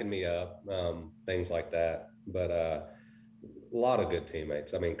 backing me up, things like that. But a lot of good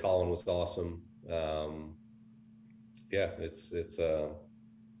teammates. I mean, Colin was awesome. Yeah, it's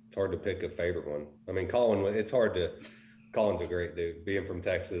hard to pick a favorite one. I mean, Colin's a great dude. Being from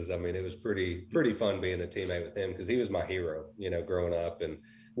Texas, I mean, it was pretty fun being a teammate with him, because he was my hero, you know, growing up, and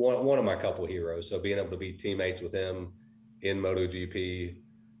one of my couple heroes. So being able to be teammates with him in MotoGP,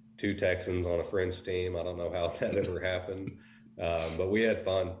 2 Texans on a French team, I don't know how that ever happened, but we had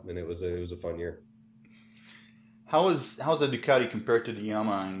fun, and it was a fun year. How's the Ducati compared to the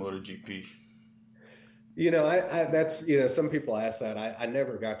Yamaha in MotoGP? You know, I that's, you know, some people ask that. I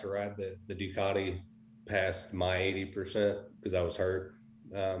never got to ride the Ducati past my 80% because I was hurt.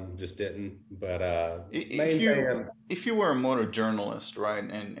 Just didn't. But if you were a motor journalist, right,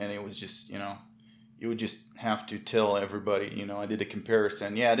 and it was just, you know, you would just have to tell everybody, you know, I did a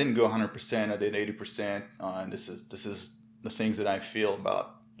comparison. Yeah, I didn't go 100%. I did 80%. And this is the things that I feel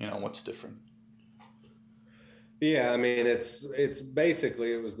about, you know, what's different. Yeah, I mean, it's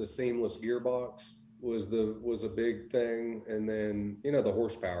basically, it was the seamless gearbox was a big thing, and then, you know, the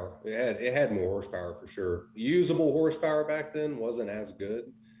horsepower. It had more horsepower for sure. Usable horsepower back then wasn't as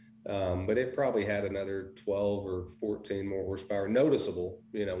good, but it probably had another 12 or 14 more horsepower, noticeable,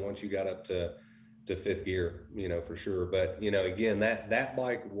 you know, once you got up to 5th gear, you know, for sure. But, you know, again, that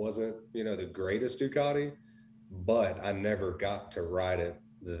bike wasn't, you know, the greatest Ducati, but I never got to ride it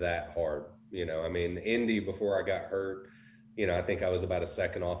that hard. You know, I mean, Indy, before I got hurt, you know, I think I was about a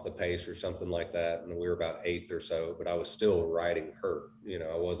second off the pace or something like that, and we were about 8th or so, but I was still riding hurt. You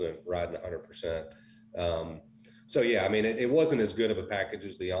know, I wasn't riding 100%. So yeah, I mean, it wasn't as good of a package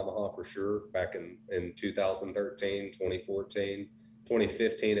as the Yamaha for sure back in 2013, 2014,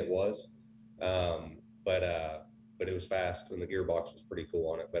 2015 it was. But it was fast, and the gearbox was pretty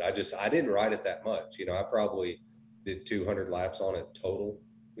cool on it. But I didn't ride it that much. You know, I probably did 200 laps on it total,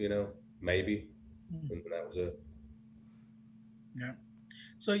 you know, maybe, and that was it. Yeah.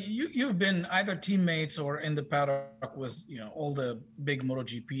 So you've been either teammates or in the paddock with, you know, all the big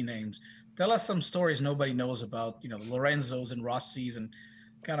MotoGP names. Tell us some stories nobody knows about, you know, the Lorenzos and Rossi's, and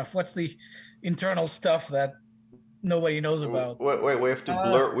kind of what's the internal stuff that nobody knows about. Wait, we have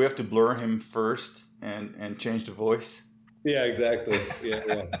to blur him first and change the voice. Yeah, exactly.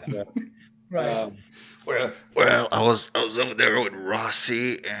 Yeah. Right. Well, I was over there with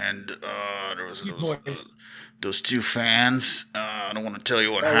Rossi, and there was those 2 fans. I don't want to tell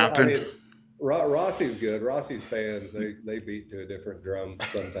you what happened. I mean, Rossi's good. Rossi's fans, they beat to a different drum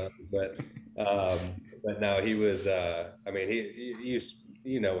sometimes, but no, he was. I mean, he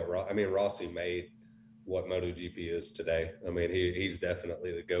you know what? I mean, Rossi made what MotoGP is today. I mean, he's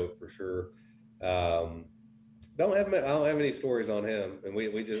definitely the GOAT for sure. I don't have any stories on him, and we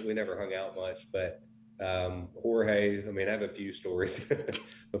never hung out much. But Jorge, I mean, I have a few stories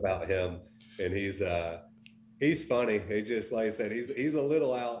about him, and he's funny. He just, like I said, he's a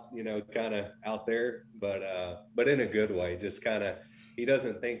little out, you know, kind of out there, but in a good way. Just kind of, he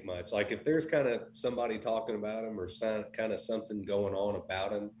doesn't think much. Like if there's kind of somebody talking about him or kind of something going on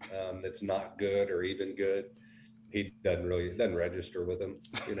about him that's not good or even good, he doesn't register with him.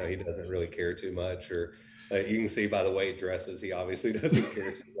 You know, he doesn't really care too much. Or you can see by the way he dresses, he obviously doesn't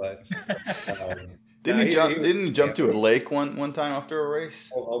care too much. Didn't he jump to a lake one time after a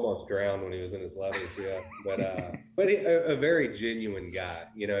race? Almost drowned when he was in his leathers, yeah. But a very genuine guy.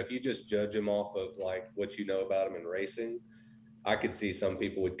 You know, if you just judge him off of like what you know about him in racing, I could see some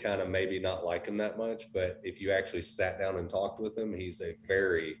people would kind of maybe not like him that much. But if you actually sat down and talked with him, he's a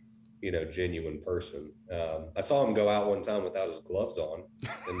very, genuine person. I saw him go out one time without his gloves on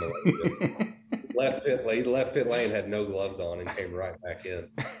in the left pit lane, had no gloves on and came right back in.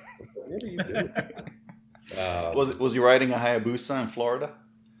 What are you doing? Was he riding a Hayabusa in Florida?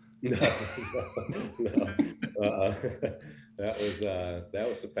 No. That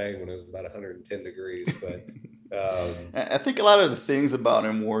was Sepang when it was about 110 degrees. But I think a lot of the things about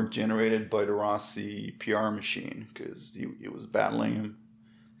him were generated by the Rossi PR machine because he was battling him.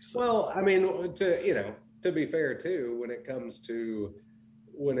 So. Well, I mean, to be fair too, when it comes to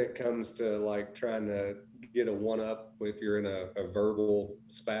like trying to get a one up if you're in a verbal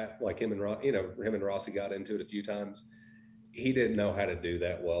spat, like him and Rossi got into it a few times. He didn't know how to do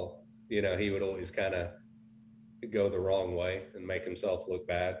that well. He would always kind of go the wrong way and make himself look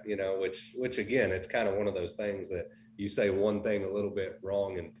bad, which again, it's kind of one of those things that you say one thing a little bit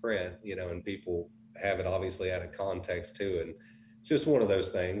wrong in print, and people have it obviously out of context too. And it's just one of those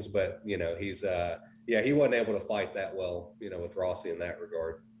things, but he's he wasn't able to fight that well, with Rossi in that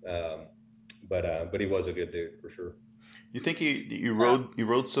regard. But he was a good dude for sure. You think he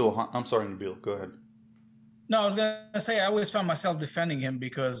rode so? I'm sorry, Nabil. Go ahead. No, I was gonna say I always found myself defending him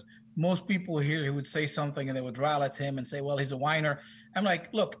because most people here he would say something and they would rail at him and say, "Well, he's a whiner." I'm like,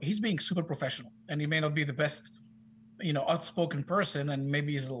 look, he's being super professional, and he may not be the best, outspoken person, and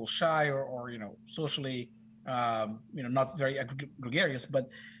maybe he's a little shy or socially, not very gregarious, but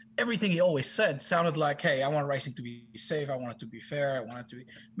everything he always said sounded like, hey, I want racing to be safe. I want it to be fair. I want it to be,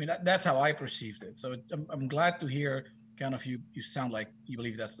 that's how I perceived it. So I'm glad to hear kind of you sound like you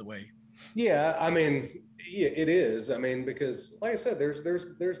believe that's the way. Yeah. I mean, it is. I mean, because like I said, there's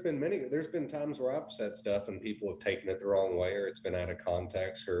been times where I've said stuff and people have taken it the wrong way, or it's been out of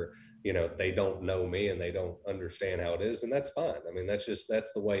context, or, they don't know me and they don't understand how it is. And that's fine. I mean, that's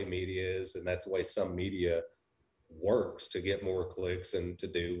the way media is. And that's the way some media works to get more clicks and to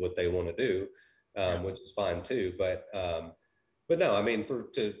do what they want to do, which is fine too. But no, I mean,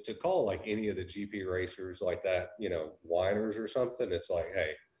 to call like any of the GP racers like that, whiners or something, it's like,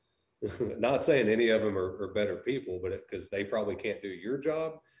 hey, not saying any of them are better people, but because they probably can't do your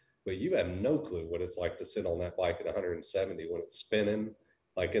job, but you have no clue what it's like to sit on that bike at 170 when it's spinning,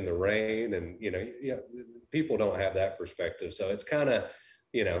 like in the rain, and people don't have that perspective. So it's kind of,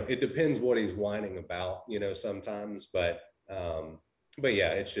 it depends what he's whining about, sometimes, but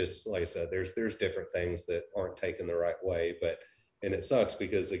yeah, it's just, like I said, there's different things that aren't taken the right way, and it sucks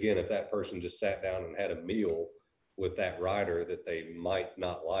because again, if that person just sat down and had a meal with that rider that they might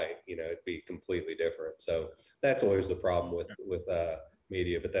not like, it'd be completely different. So that's always the problem with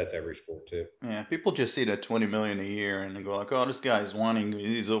media, but that's every sport too. Yeah. People just see that 20 million a year and they go like, oh, this guy's whining,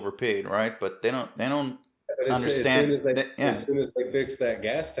 he's overpaid. Right. But they don't understand. As soon as they fixed that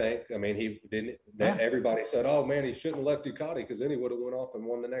gas tank, I mean, he didn't. Everybody said, "Oh man, he shouldn't have left Ducati because then he would have went off and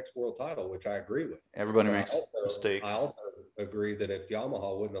won the next world title," which I agree with. Everybody makes mistakes. I also agree that if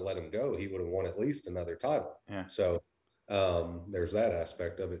Yamaha wouldn't have let him go, he would have won at least another title. Yeah. So there's that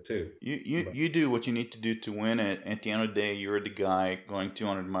aspect of it too. You do what you need to do to win it. At the end of the day, you're the guy going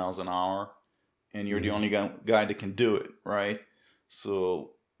 200 miles an hour, and you're the only guy that can do it, right?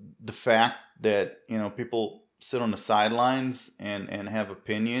 So the fact that people sit on the sidelines and have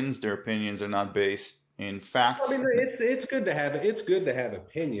opinions, their opinions are not based in facts. I mean, it's good to have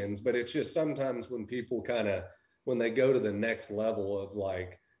opinions, but it's just sometimes when people when they go to the next level of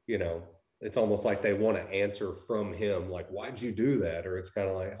like, it's almost like they want to answer from him, like, why'd you do that? Or it's kind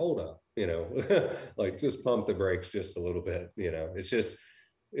of like, hold up, like just pump the brakes just a little bit, it's just,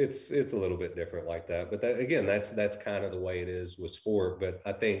 it's a little bit different like that. But that, again, that's kind of the way it is with sport. But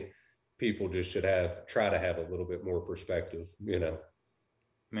I think people just should try to have a little bit more perspective,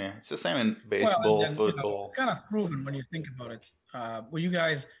 Yeah, it's the same in baseball, football. It's kind of proven when you think about it. Well, you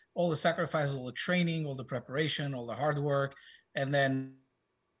guys, all the sacrifices, all the training, all the preparation, all the hard work, and then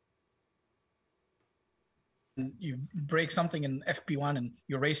you break something in FP1 and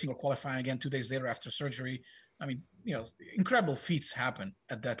you're racing or qualifying again 2 days later after surgery. I mean, incredible feats happen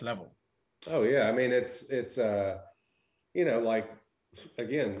at that level. Oh yeah. I mean, it's like,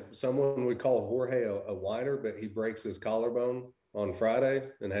 again, someone would call Jorge a whiner, but he breaks his collarbone on Friday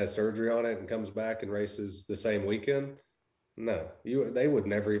and has surgery on it and comes back and races the same weekend. No, they would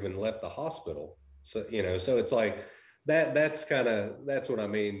never even left the hospital. So, so it's like that's what I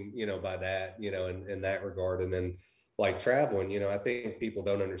mean, by that, in that regard. And then, like traveling, I think people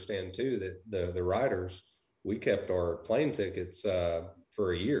don't understand too that the riders, we kept our plane tickets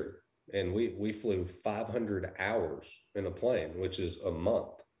for a year, and we flew 500 hours in a plane, which is a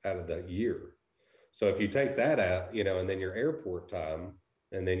month out of the year. So if you take that out, and then your airport time,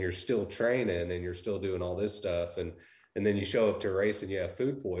 and then you're still training and you're still doing all this stuff, and then you show up to a race and you have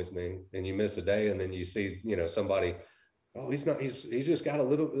food poisoning and you miss a day, and then you see, somebody, oh, he's just got a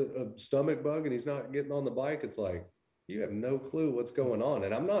little stomach bug and he's not getting on the bike. It's like, you have no clue what's going on.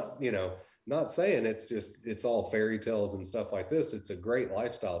 And I'm not, not saying it's all fairy tales and stuff like this. It's a great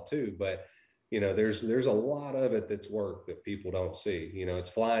lifestyle too, but there's a lot of it that's work that people don't see. It's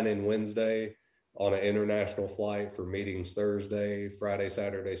flying in Wednesday on an international flight for meetings Thursday, Friday,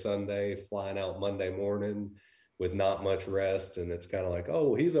 Saturday, Sunday, flying out Monday morning with not much rest. And it's kind of like,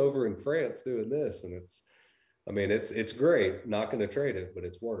 oh, he's over in France doing this. And it's great. Not going to trade it, but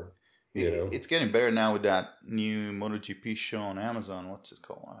it's work. It's getting better now with that new MotoGP show on Amazon. What's it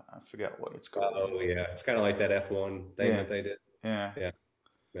called? I forget what it's called. Oh yeah, it's kind of like that F1 thing that they did. Yeah.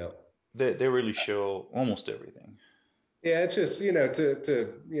 Yeah. They really show almost everything. Yeah, it's just,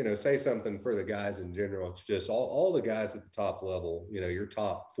 to say something for the guys in general. It's just all the guys at the top level, your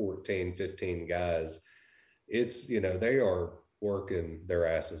top 14, 15 guys, it's, they are working their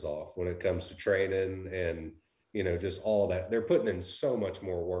asses off when it comes to training and, just all that. They're putting in so much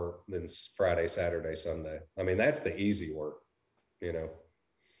more work than Friday, Saturday, Sunday. I mean, that's the easy work,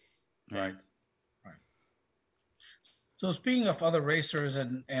 Right. So speaking of other racers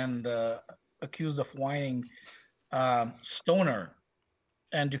and accused of whining, Stoner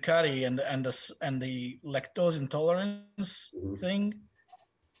and Ducati and the lactose intolerance thing.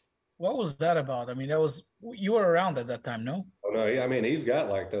 What was that about? I mean, you were around at that time, no? Oh no, yeah. I mean, he's got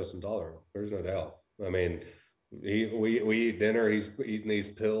lactose intolerant. There's no doubt. I mean, we eat dinner. He's eating these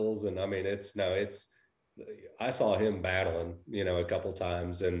pills, and I mean, I saw him battling, a couple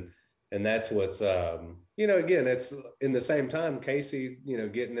times, and that's what's, again, it's in the same time, Casey,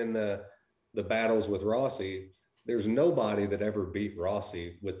 getting in the battles with Rossi. There's nobody that ever beat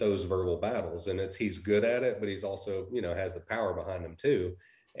Rossi with those verbal battles, and he's good at it, but he's also, has the power behind him too.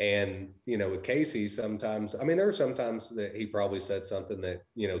 And, with Casey, sometimes, I mean, there were some times that he probably said something that,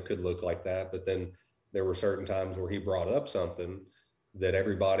 could look like that, but then there were certain times where he brought up something that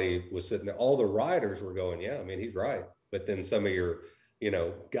everybody was sitting there. All the riders were going, yeah, I mean, he's right. But then some of your,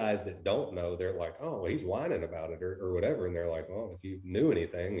 guys that don't know, they're like, oh, he's whining about it or whatever. And they're like, well, if you knew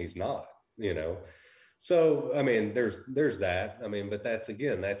anything, he's not, So, I mean, there's that. I mean, but that's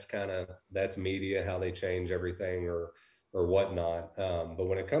media, how they change everything or whatnot. But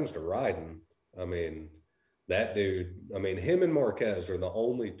when it comes to riding, I mean, that dude, I mean, him and Marquez are the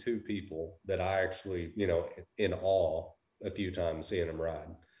only two people that I actually, in awe a few times seeing him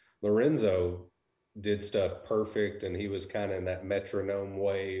ride. Lorenzo did stuff perfect, and he was kind of in that metronome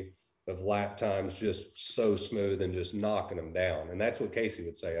way of lap times, just so smooth and just knocking them down. And that's what Casey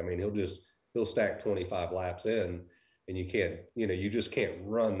would say. I mean, he'll stack 25 laps in, and you can't, you just can't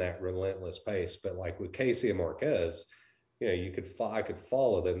run that relentless pace. But like with Casey and Marquez, I could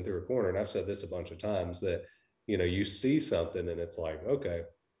follow them through a corner. And I've said this a bunch of times that, you see something and it's like, okay,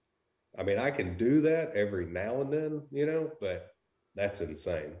 I mean, I can do that every now and then, but that's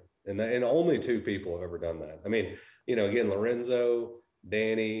insane. And only two people have ever done that. I mean, again, Lorenzo,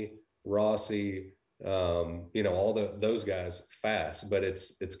 Danny, Rossi, all those guys fast, but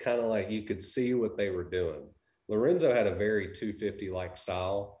it's kind of like you could see what they were doing. Lorenzo had a very 250 like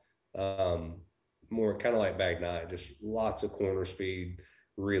style, more kind of like Bagnaia, just lots of corner speed,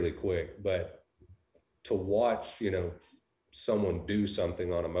 really quick. But to watch, someone do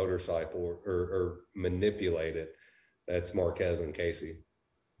something on a motorcycle or manipulate it, that's Marquez and Casey.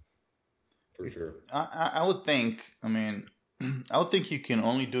 For sure. I would think, I would think you can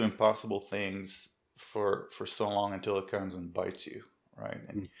only do impossible things for so long until it comes and bites you, right?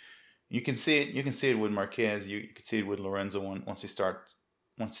 And you can see it with Marquez, you can see it with Lorenzo once he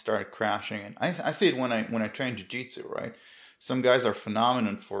started crashing. And I see it when I train jiu-jitsu, right? Some guys are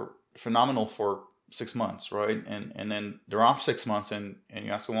phenomenal for 6 months, right? And then they're off 6 months, and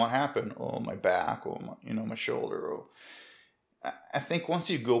you ask them what happened. Oh, my back, or my shoulder. Or I think once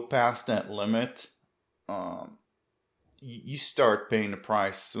you go past that limit, you start paying the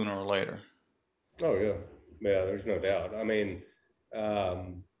price sooner or later. Oh yeah, there's no doubt. I mean,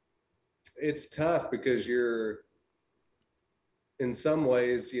 it's tough because you're, in some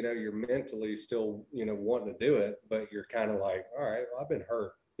ways, you're mentally still, wanting to do it, but you're kind of like, all right, well, I've been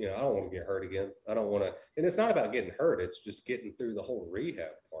hurt. I don't want to get hurt again. I don't want to, and it's not about getting hurt. It's just getting through the whole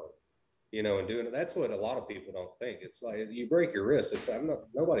rehab part, and doing it. That's what a lot of people don't think. It's like you break your wrist.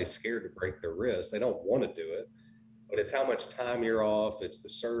 Nobody's scared to break their wrist. They don't want to do it. but it's how much time you're off. It's the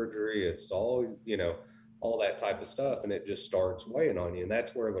surgery. It's all, all that type of stuff. And it just starts weighing on you. And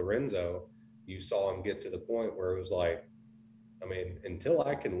that's where Lorenzo, you saw him get to the point where it was like, I mean, until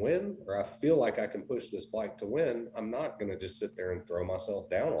I can win, or I feel like I can push this bike to win, I'm not going to just sit there and throw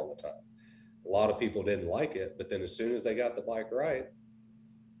myself down all the time. A lot of people didn't like it, but then as soon as they got the bike right,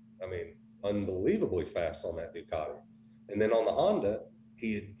 I mean, unbelievably fast on that Ducati. And then on the Honda,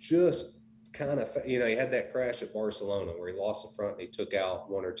 he had just kind of, he had that crash at Barcelona where he lost the front and he took out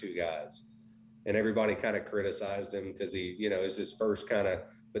one or two guys. And everybody kind of criticized him because he, it was his first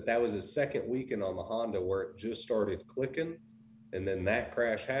but that was his second weekend on the Honda where it just started clicking. And then that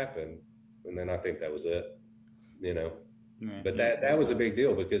crash happened. And then I think that was it, Yeah, but that was a big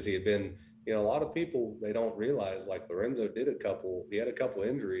deal because he had been, a lot of people, they don't realize, like Lorenzo he had a couple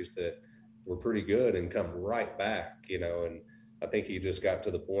injuries that were pretty good and come right back, and I think he just got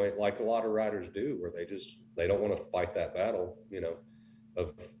to the point, like a lot of riders do, where they don't want to fight that battle,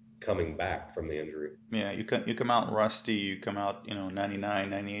 of coming back from the injury. Yeah, you come out rusty, you come out, 99,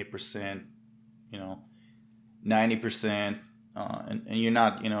 98%, 90%, and you're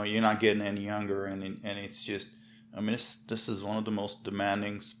not getting any younger, and it's just, I mean, this is one of the most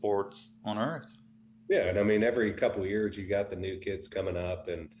demanding sports on earth. Yeah, and I mean, every couple of years you got the new kids coming up,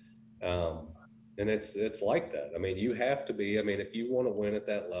 and it's like that. I mean, you have to be. I mean, if you want to win at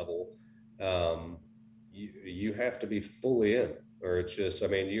that level, you have to be fully in, or it's just. I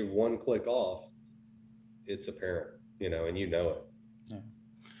mean, you're one click off, it's apparent, and you know it. Yeah.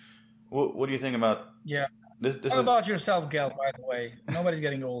 What do you think about? Yeah. This What about yourself, Gel? By the way, nobody's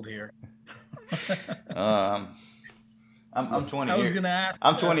getting old here. I'm 20. I was gonna ask.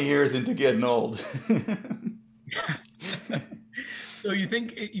 I'm 20 years into getting old. So do you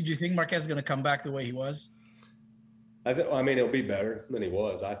think Marquez is gonna come back the way he was? I mean, he'll be better than he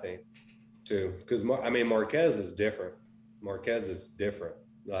was, I think, too. Because Marquez is different.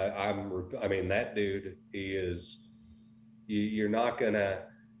 I mean, that dude, he is. You're not gonna.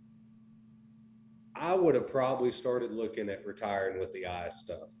 I would have probably started looking at retiring with the eye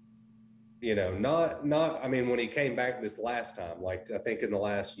stuff. I mean, when he came back this last time, like I think in the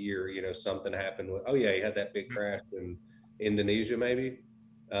last year, something happened he had that big crash in Indonesia, maybe.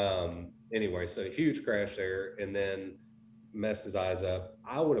 Anyway, so huge crash there and then messed his eyes up.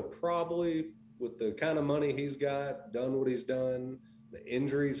 I would have probably, with the kind of money he's got, done what he's done, the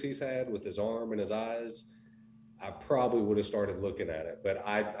injuries he's had with his arm and his eyes, I probably would have started looking at it. But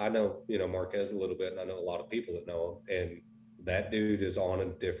I know, Marquez a little bit, and I know a lot of people that know him, and that dude is on a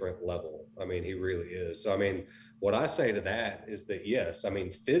different level. I mean, he really is. So, I mean, what I say to that is that, yes, I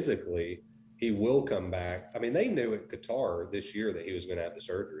mean, physically, he will come back. I mean, they knew at Qatar this year that he was going to have the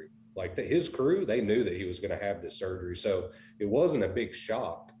surgery. Like his crew, they knew that he was going to have this surgery. So it wasn't a big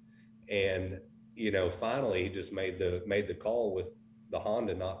shock. And, finally, he just made the call with the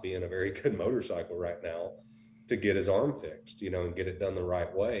Honda not being a very good motorcycle right now to get his arm fixed, and get it done the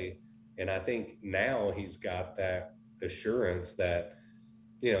right way. And I think now he's got that assurance that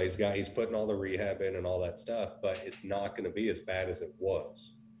he's putting all the rehab in and all that stuff, but it's not going to be as bad as it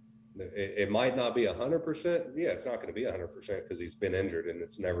was. It might not be 100%. Yeah, it's not going to be 100% because he's been injured and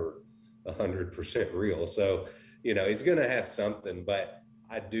it's never 100% real. So he's going to have something, but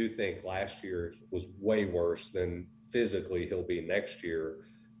I do think last year was way worse than physically he'll be next year.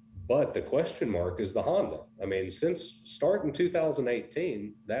 But the question mark is the Honda. I mean, since starting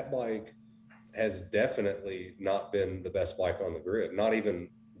 2018, that bike has definitely not been the best bike on the grid, not even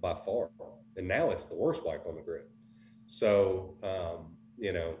by far. And now it's the worst bike on the grid. So,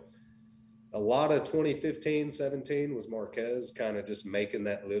 a lot of 2015, 17 was Marquez kind of just making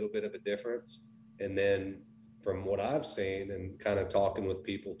that little bit of a difference. And then from what I've seen and kind of talking with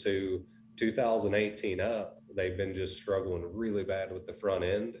people too, 2018 up, they've been just struggling really bad with the front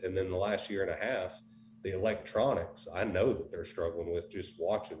end. And then the last year and a half, the electronics, I know that they're struggling with just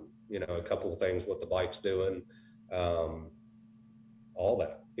watching, a couple of things, what the bike's doing, all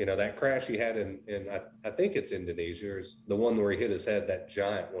that. That crash he had in I think it's Indonesia, is the one where he hit his head, that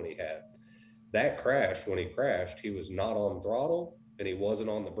giant one he had. That crash, when he crashed, he was not on throttle and he wasn't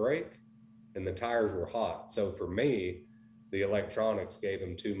on the brake and the tires were hot. So for me, the electronics gave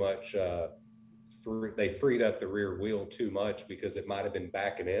him too much. They freed up the rear wheel too much because it might have been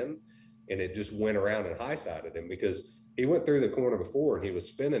backing in and it just went around and high-sided him because he went through the corner before and he was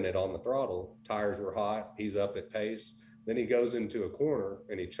spinning it on the throttle. Tires were hot. He's up at pace. Then he goes into a corner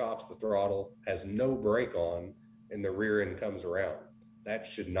and he chops the throttle, has no brake on, and the rear end comes around. That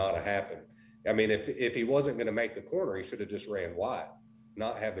should not have happened. I mean, if he wasn't going to make the corner, he should have just ran wide,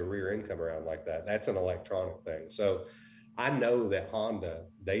 not have the rear end come around like that. That's an electronic thing. So I know that Honda,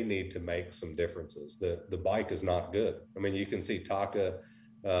 they need to make some differences. The bike is not good. I mean, you can see Taka,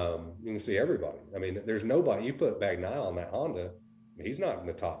 you can see everybody. I mean, there's nobody. You put Bagnaia on that Honda, he's not in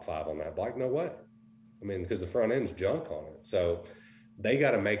the top 5 on that bike. No way. I mean, because the front end's junk on it. So they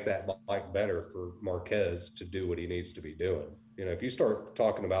got to make that bike better for Marquez to do what he needs to be doing. You know, if you start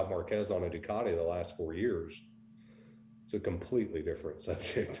talking about Marquez on a Ducati the last 4 years, it's a completely different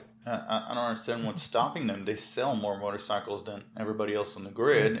subject. I don't understand what's stopping them. They sell more motorcycles than everybody else on the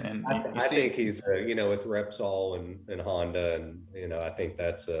grid, and I think he's, you know, with Repsol and Honda, and you know, I think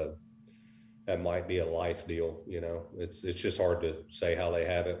that might be a life deal. You know, it's just hard to say how they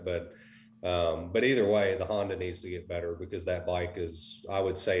have it, but either way, the Honda needs to get better because that bike is, I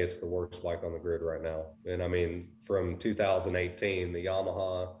would say, it's the worst bike on the grid right now. And I mean, from 2018, the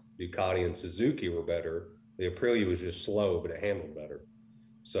Yamaha, Ducati, and Suzuki were better. The Aprilia was just slow, but it handled better.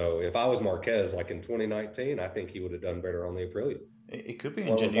 So if I was Marquez, like in 2019, I think he would have done better on the Aprilia. It could be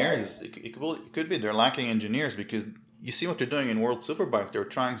engineers. It could be they're lacking engineers because you see what they're doing in World Superbike. They're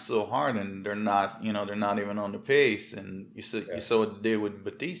trying so hard and they're not, you know, they're not even on the pace. And you saw what they did with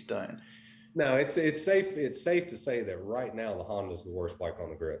Batista. And no, it's safe to say that right now the Honda's the worst bike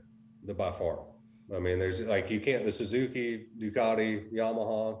on the grid, by far. I mean, there's like, you can't, the Suzuki, Ducati,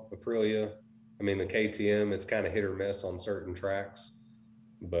 Yamaha, Aprilia. I mean, the KTM, it's kind of hit or miss on certain tracks.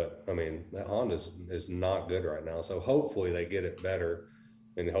 But I mean, that Honda is not good right now. So hopefully they get it better,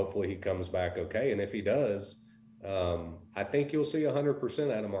 and hopefully he comes back okay. And if he does, I think you'll see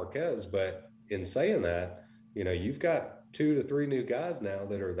 100% out of Marquez. But in saying that, you know, you've got 2 to 3 new guys now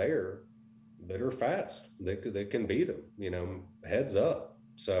that are there that are fast. They can beat him. You know, heads up.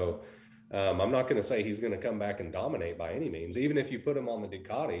 So I'm not going to say he's going to come back and dominate by any means. Even if you put him on the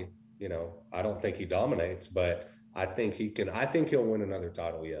Ducati, you know, I don't think he dominates, but I think he can. I think he'll win another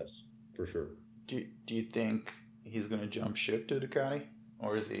title. Yes, for sure. Do you think he's going to jump ship to Ducati,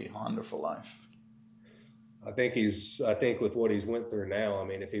 or is he Honda for life? I think with what he's went through now, I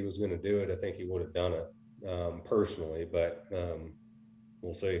mean, if he was going to do it, I think he would have done it personally. But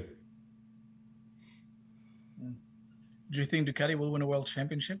we'll see. Do you think Ducati will win a world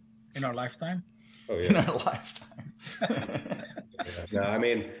championship in our lifetime? Oh yeah, in our lifetime. No, I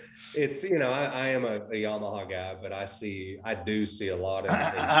mean, it's, you know, I am a Yamaha guy, but I do see a lot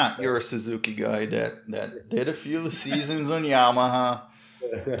of. You're a Suzuki guy that did a few seasons on Yamaha,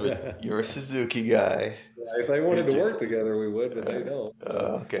 but you're a Suzuki guy. If they wanted to work together, we would, but they don't.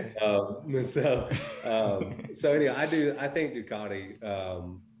 So, okay. So anyway, I think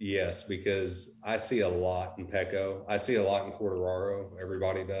Ducati, yes, because I see a lot in Pecco. I see a lot in Quartararo.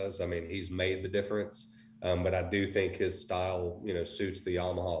 Everybody does. I mean, he's made the difference. But I do think his style, you know, suits the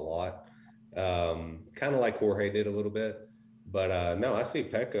Yamaha a lot. Kind of like Jorge did a little bit. But no, I see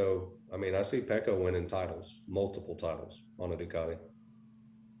Pecco. I mean, I see Pecco winning titles, multiple titles on a Ducati.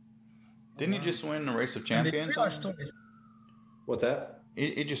 Didn't he just win the Race of Champions? What's that?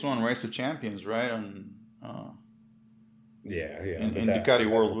 He just won Race of Champions, right? Yeah. In Ducati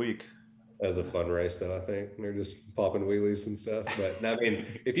World Week. That was a fun race, though, I think. They're just popping wheelies and stuff. But I mean,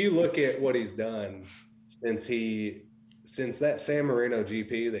 if you look at what he's done since that San Marino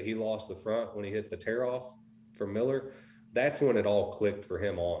GP that he lost the front when he hit the tear off from Miller, that's when it all clicked for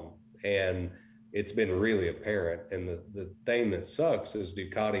him on. And it's been really apparent. And the thing that sucks is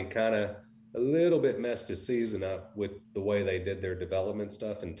Ducati kind of a little bit messed his season up with the way they did their development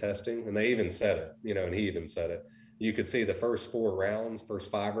stuff and testing. And they even said it, you know, and he even said it. You could see the first 5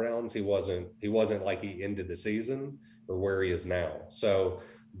 rounds, he wasn't like he ended the season or where he is now. So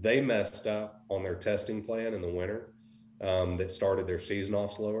they messed up on their testing plan in the winter that started their season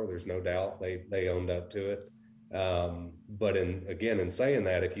off slower. There's no doubt they owned up to it. But in saying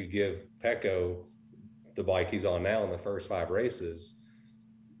that, if you give Pecco the bike he's on now in the first 5 races,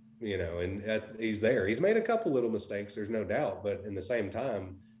 you know, and he's there. He's made a couple little mistakes, there's no doubt. But in the same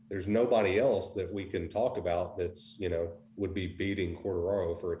time, there's nobody else that we can talk about that's, you know, would be beating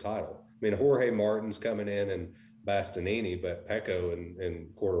Quartararo for a title. I mean, Jorge Martin's coming in and Bastianini, but Pecco and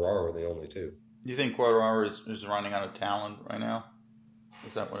Quartararo are the only two. Do you think Quartararo is running out of talent right now?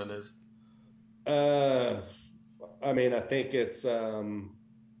 Is that what it is? I mean, I think it's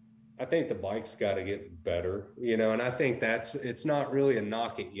I think the bike's got to get better, you know, and I think it's not really a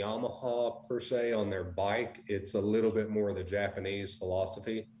knock at Yamaha per se on their bike. It's a little bit more of the Japanese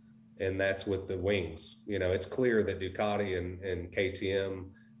philosophy, and that's with the wings. You know, it's clear that Ducati and KTM,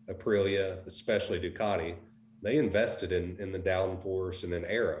 Aprilia, especially Ducati, they invested in the downforce and an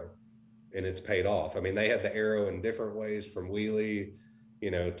aero, and it's paid off. I mean, they had the aero in different ways, from wheelie,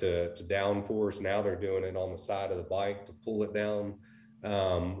 you know, to downforce. Now they're doing it on the side of the bike to pull it down.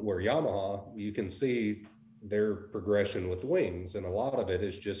 Where Yamaha, you can see their progression with wings. And a lot of it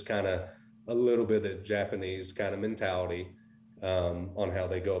is just kind of a little bit of the Japanese kind of mentality on how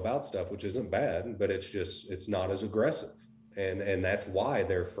they go about stuff, which isn't bad, but it's not as aggressive. And that's why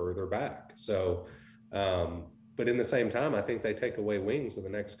they're further back. So, but in the same time, I think they take away wings in the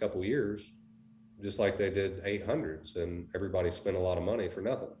next couple of years, just like they did 800s, and everybody spent a lot of money for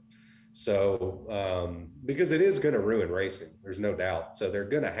nothing. So, because it is going to ruin racing, there's no doubt. So they're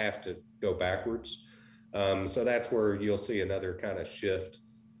going to have to go backwards. So that's where you'll see another kind of shift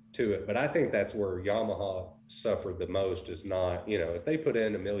to it. But I think that's where Yamaha suffered the most, is not, if they put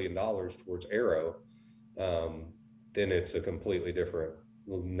in $1 million towards aero, then it's a completely different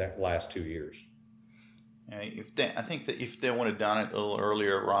last 2 years. Yeah, I think that if they would have done it a little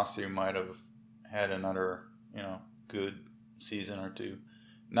earlier, Rossi might have had another, good season or two.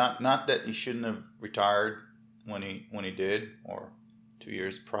 Not that he shouldn't have retired when he did, or 2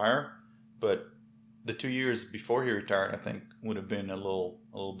 years prior, but the 2 years before he retired, I think, would have been a little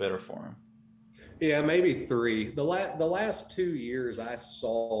better for him. Yeah, maybe 3. The last 2 years, I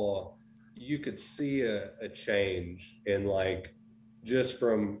saw you could see a change in, like, just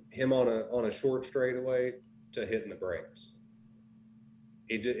from him on a short straightaway to hitting the brakes.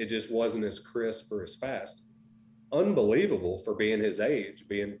 It just wasn't as crisp or as fast. Unbelievable for being his age,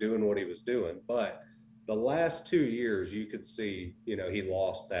 doing what he was doing. But the last 2 years, you could see, he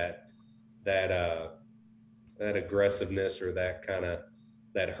lost that aggressiveness, or that kind of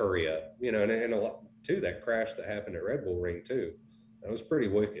that hurry up, and a lot too, that crash that happened at Red Bull Ring too, that was pretty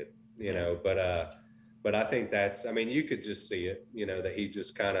wicked, but I think that's, you could just see it, that he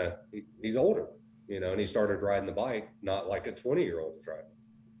just kind of, he's older, and he started riding the bike not like a 20-year-old was riding.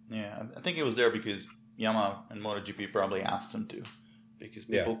 Yeah, I think it was there because Yamaha and MotoGP probably asked him to, because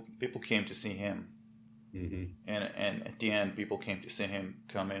people came to see him. Mm-hmm. And at the end, people came to see him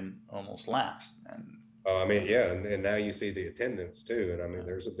come in almost last. And and now you see the attendance too, and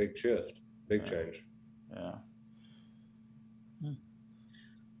there's a big shift, change. Yeah.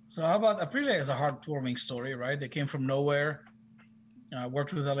 So how about Aprilia? Is a heartwarming story, right? They came from nowhere,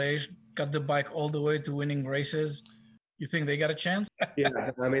 worked with Aleix, got the bike all the way to winning races. You think they got a chance? Yeah,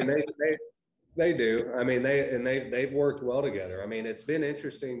 they do. They've worked well together. It's been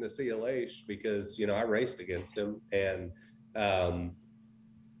interesting to see Aleix because, I raced against him, and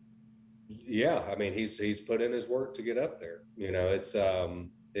he's put in his work to get up there. I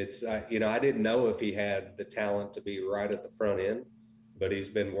didn't know if he had the talent to be right at the front end, but he's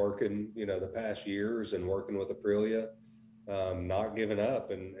been working, the past years, and working with Aprilia, not giving up,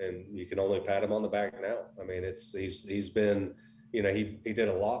 and you can only pat him on the back now. He's been, he did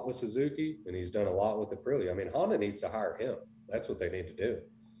a lot with Suzuki, and he's done a lot with Aprilia. Honda needs to hire him. That's what they need to do.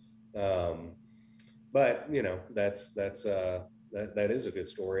 But that is a good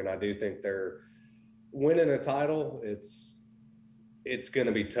story, and I do think they're winning a title. It's going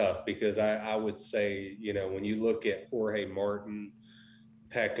to be tough because I would say, when you look at Jorge Martin,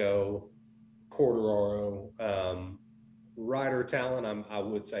 Pecco, Quartararo, rider talent, I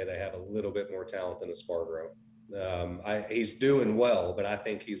would say they have a little bit more talent than Espargaro. He's doing well, but I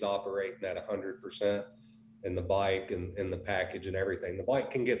think he's operating at 100% in the bike and the package and everything. The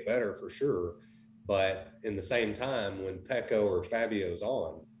bike can get better for sure, but in the same time, when Pecco or Fabio's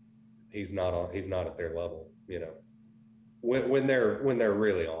on, he's not at their level. When they're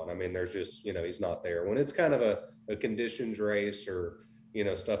really on, there's just, he's not there. When it's kind of a conditions race or,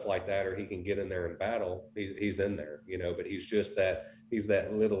 stuff like that, or he can get in there and battle, he's in there, but he's that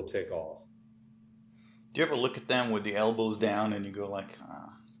little tick off. Do you ever look at them with the elbows down and you go like,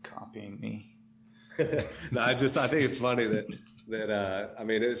 copying me? No, I think it's funny that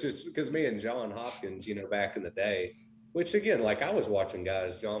it's just because me and John Hopkins, back in the day, which again, like I was watching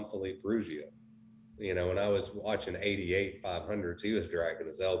guys, Jean-Philippe Ruggiero, when I was watching 88 500s, he was dragging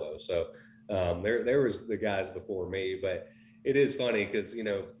his elbow. So there was the guys before me, but it is funny because,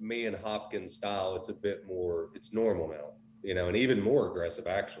 me and Hopkins' style, it's a bit more, it's normal now, and even more aggressive,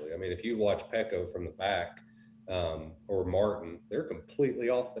 actually. If you watch Pecco from the back, or Martin, they're completely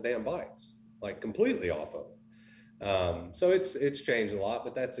off the damn bikes, like completely off of them. So it's changed a lot,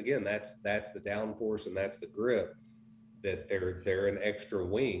 but that's the downforce, and that's the grip, that they're an extra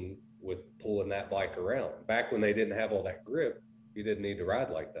wing with pulling that bike around. Back when they didn't have all that grip, you didn't need to ride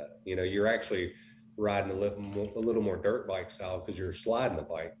like that. You're actually riding a little more dirt bike style because you're sliding the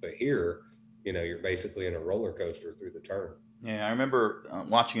bike. But here, you're basically in a roller coaster through the turn. Yeah, I remember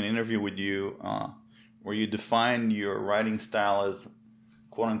watching an interview with you where you defined your riding style as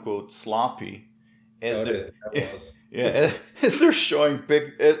 "quote unquote" sloppy. As they're showing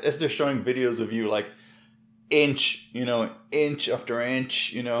videos of you like inch after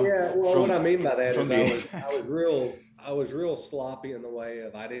inch, Yeah, well, what I mean by that is I was real sloppy in the way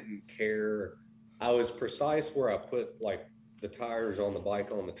of I didn't care. I was precise where I put like the tires on the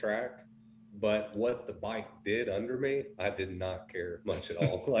bike on the track, but what the bike did under me, I did not care much at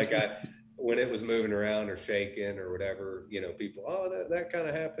all. Like when it was moving around or shaking or whatever, people, that kind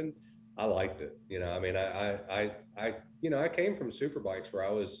of happened. I liked it. I mean, I came from Superbikes where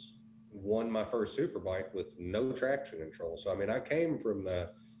I won my first Superbike with no traction control. So, I mean, I came from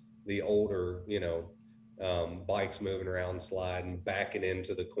the older, bikes moving around, sliding, backing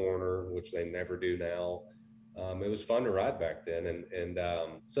into the corner, which they never do now. It was fun to ride back then. And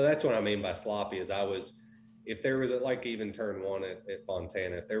so that's what I mean by sloppy is if there was like even turn one at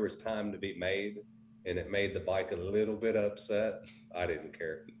Fontana, if there was time to be made and it made the bike a little bit upset, I didn't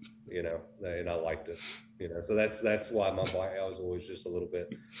care, and I liked it, so that's why my bike, I was always just a little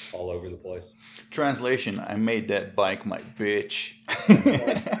bit all over the place. Translation, I made that bike my bitch.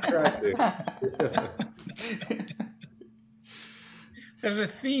 There's a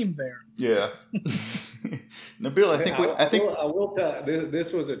theme there. Yeah. Nabil, I will tell,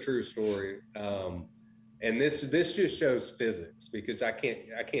 this was a true story. And this just shows physics because I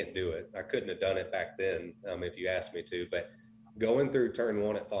can't do it. I couldn't have done it back then if you asked me to. But going through turn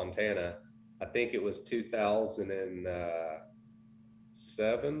one at Fontana, I think it was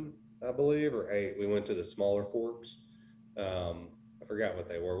 2007, I believe, or 8. We went to the smaller forks. I forgot what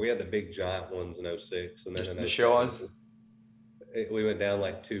they were. We had the big giant ones in 06, and then in 07, we went down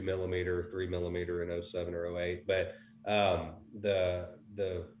like 2 millimeter, 3 millimeter in 07 or 08. But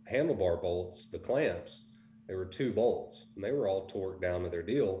the handlebar bolts, the clamps, there were 2 bolts and they were all torqued down to their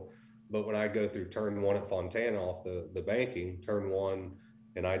deal. But when I go through turn 1 at Fontana off the banking, turn 1,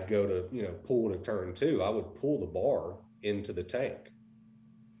 and I'd go to, pull to turn 2, I would pull the bar into the tank.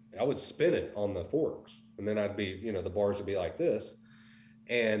 I would spin it on the forks, and then I'd be, the bars would be like this.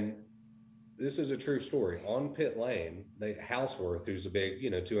 And this is a true story. On pit lane, Houseworth, who's a big,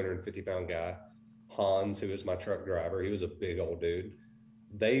 250-pound guy, Hans, who is my truck driver, he was a big old dude.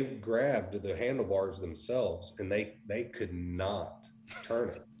 They grabbed the handlebars themselves, and they could not turn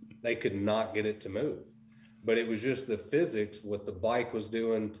it. They could not get it to move. But it was just the physics, what the bike was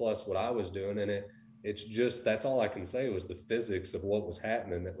doing plus what I was doing. And it's just, that's all I can say was the physics of what was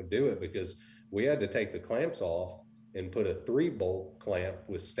happening that would do it, because we had to take the clamps off and put a 3-bolt clamp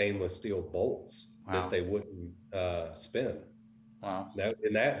with stainless steel bolts. Wow. That they wouldn't spin. Wow.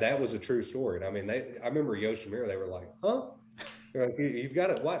 That was a true story. And I mean, I remember Yoshimura, they were like, huh? They're like, you've got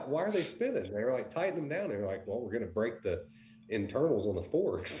it. Why are they spinning? They were like, tighten them down. They were like, well, we're going to break the internals on the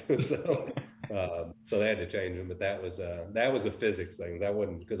forks. So they had to change them. But that was a physics thing. That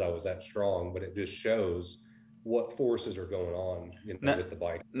wasn't because I was that strong, but it just shows what forces are going on with the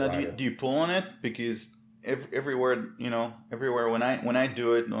bike. Now, do you pull on it? Because everywhere when I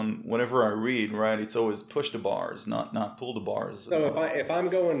do it on whatever I read, right, it's always push the bars, not pull the bars. So if I'm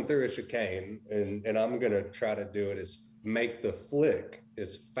going through a chicane and I'm going to try to do it make the flick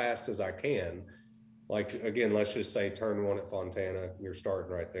as fast as I can, like, again, let's just say turn 1 at Fontana, you're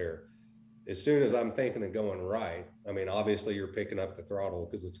starting right there. As soon as I'm thinking of going right, I mean, obviously you're picking up the throttle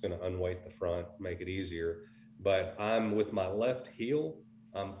because it's going to unweight the front, make it easier. But I'm with my left heel,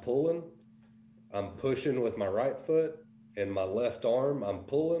 I'm pushing with my right foot, and my left arm, I'm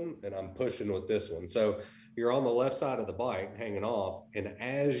pulling and I'm pushing with this one. So you're on the left side of the bike hanging off. And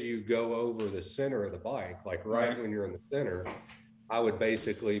as you go over the center of the bike, like right when you're in the center, I would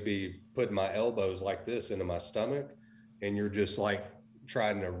basically be putting my elbows like this into my stomach. And you're just like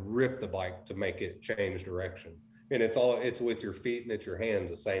trying to rip the bike to make it change direction. And it's with your feet and it's your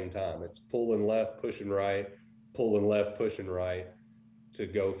hands at the same time. It's pulling left, pushing right, pulling left, pushing right to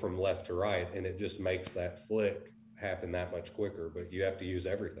go from left to right. And it just makes that flick happen that much quicker, but you have to use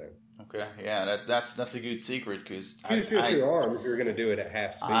everything. Okay, yeah, that's a good secret, because use your arm if you're going to do it at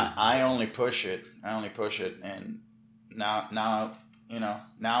half speed. I only push it, and now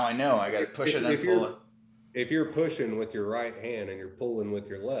I know I got to push it and pull it. If you're pushing with your right hand and you're pulling with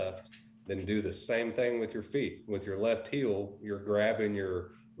your left, then do the same thing with your feet. With your left heel, you're grabbing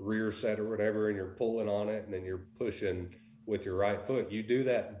your rear set or whatever, and you're pulling on it, and then you're pushing with your right foot. You do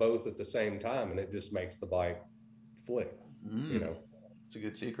that both at the same time, and it just makes the bike flick. It's a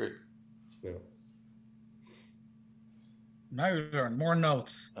good secret. Yeah. Now you learn more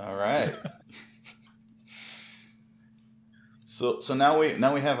notes. All right. So now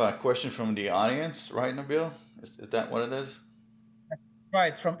we have a question from the audience, right, Nabil? Is that what it is?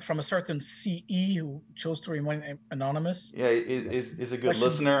 Right, from a certain CE who chose to remain anonymous. Yeah, is a good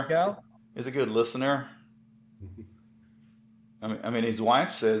listener. Yeah. Is a good listener. I mean, his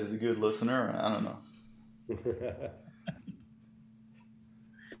wife says he's a good listener. I don't know.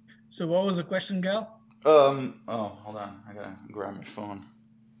 So what was the question, Gal? Oh, hold on. I gotta grab my phone.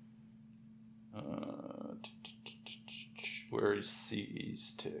 Where is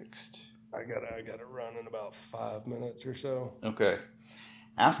CE's text? I gotta run in about 5 minutes or so. Okay.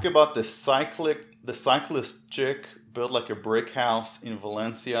 Ask about the cyclist chick built like a brick house in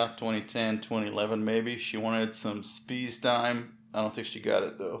Valencia, 2010, 2011 maybe. She wanted some Spies time. I don't think she got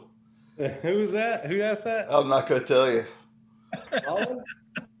it though. Who was that? Who asked that? I'm not gonna tell you. Colin?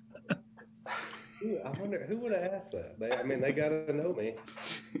 I wonder who would have asked that. They gotta know me.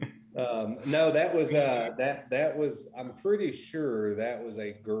 No, that was that was. I'm pretty sure that was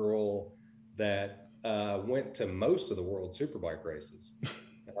a girl that went to most of the World Superbike races,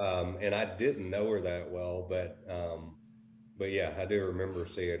 and I didn't know her that well, but yeah, I do remember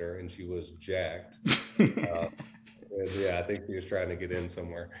seeing her, and she was jacked. Yeah, I think she was trying to get in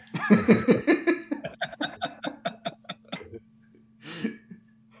somewhere.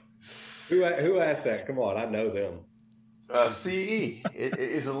 Who asked that? Come on, I know them. CE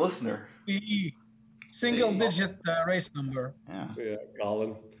is a listener. CE. Single digit race number. Yeah,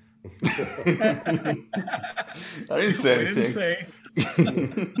 Colin. I didn't say anything. Didn't say.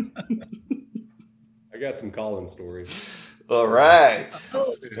 I got some Colin stories. All right.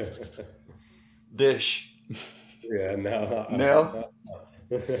 Dish. Yeah, no. No?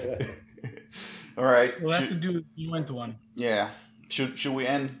 All right. We'll have to do you went one. Yeah. Should we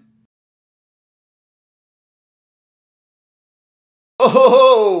end?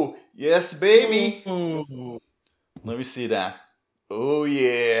 Oh, yes, baby. Ooh. Let me see that. Oh,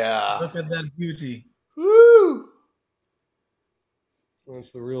 yeah. Look at that beauty. Woo. That's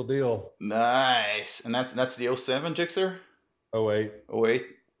the real deal. Nice. And that's the 07 Jixer? 08. 08.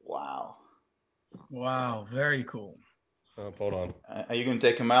 Wow. Wow, very cool. Hold on. Are you going to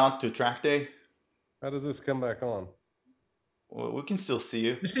take him out to track day? How does this come back on? Well, we can still see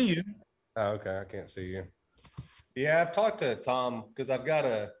you. We see you. Oh, okay. I can't see you. Yeah, I've talked to Tom because I've got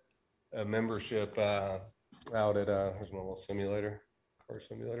a membership out at here's my little car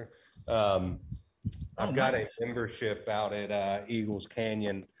simulator. I've got a membership out at Eagles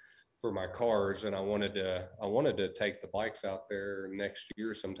Canyon for my cars, and I wanted to take the bikes out there next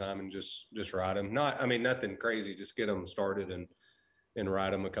year sometime and just ride them. Nothing crazy, just get them started and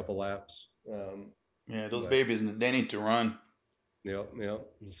ride them a couple laps. Yeah, those babies, they need to run. Yep.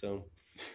 So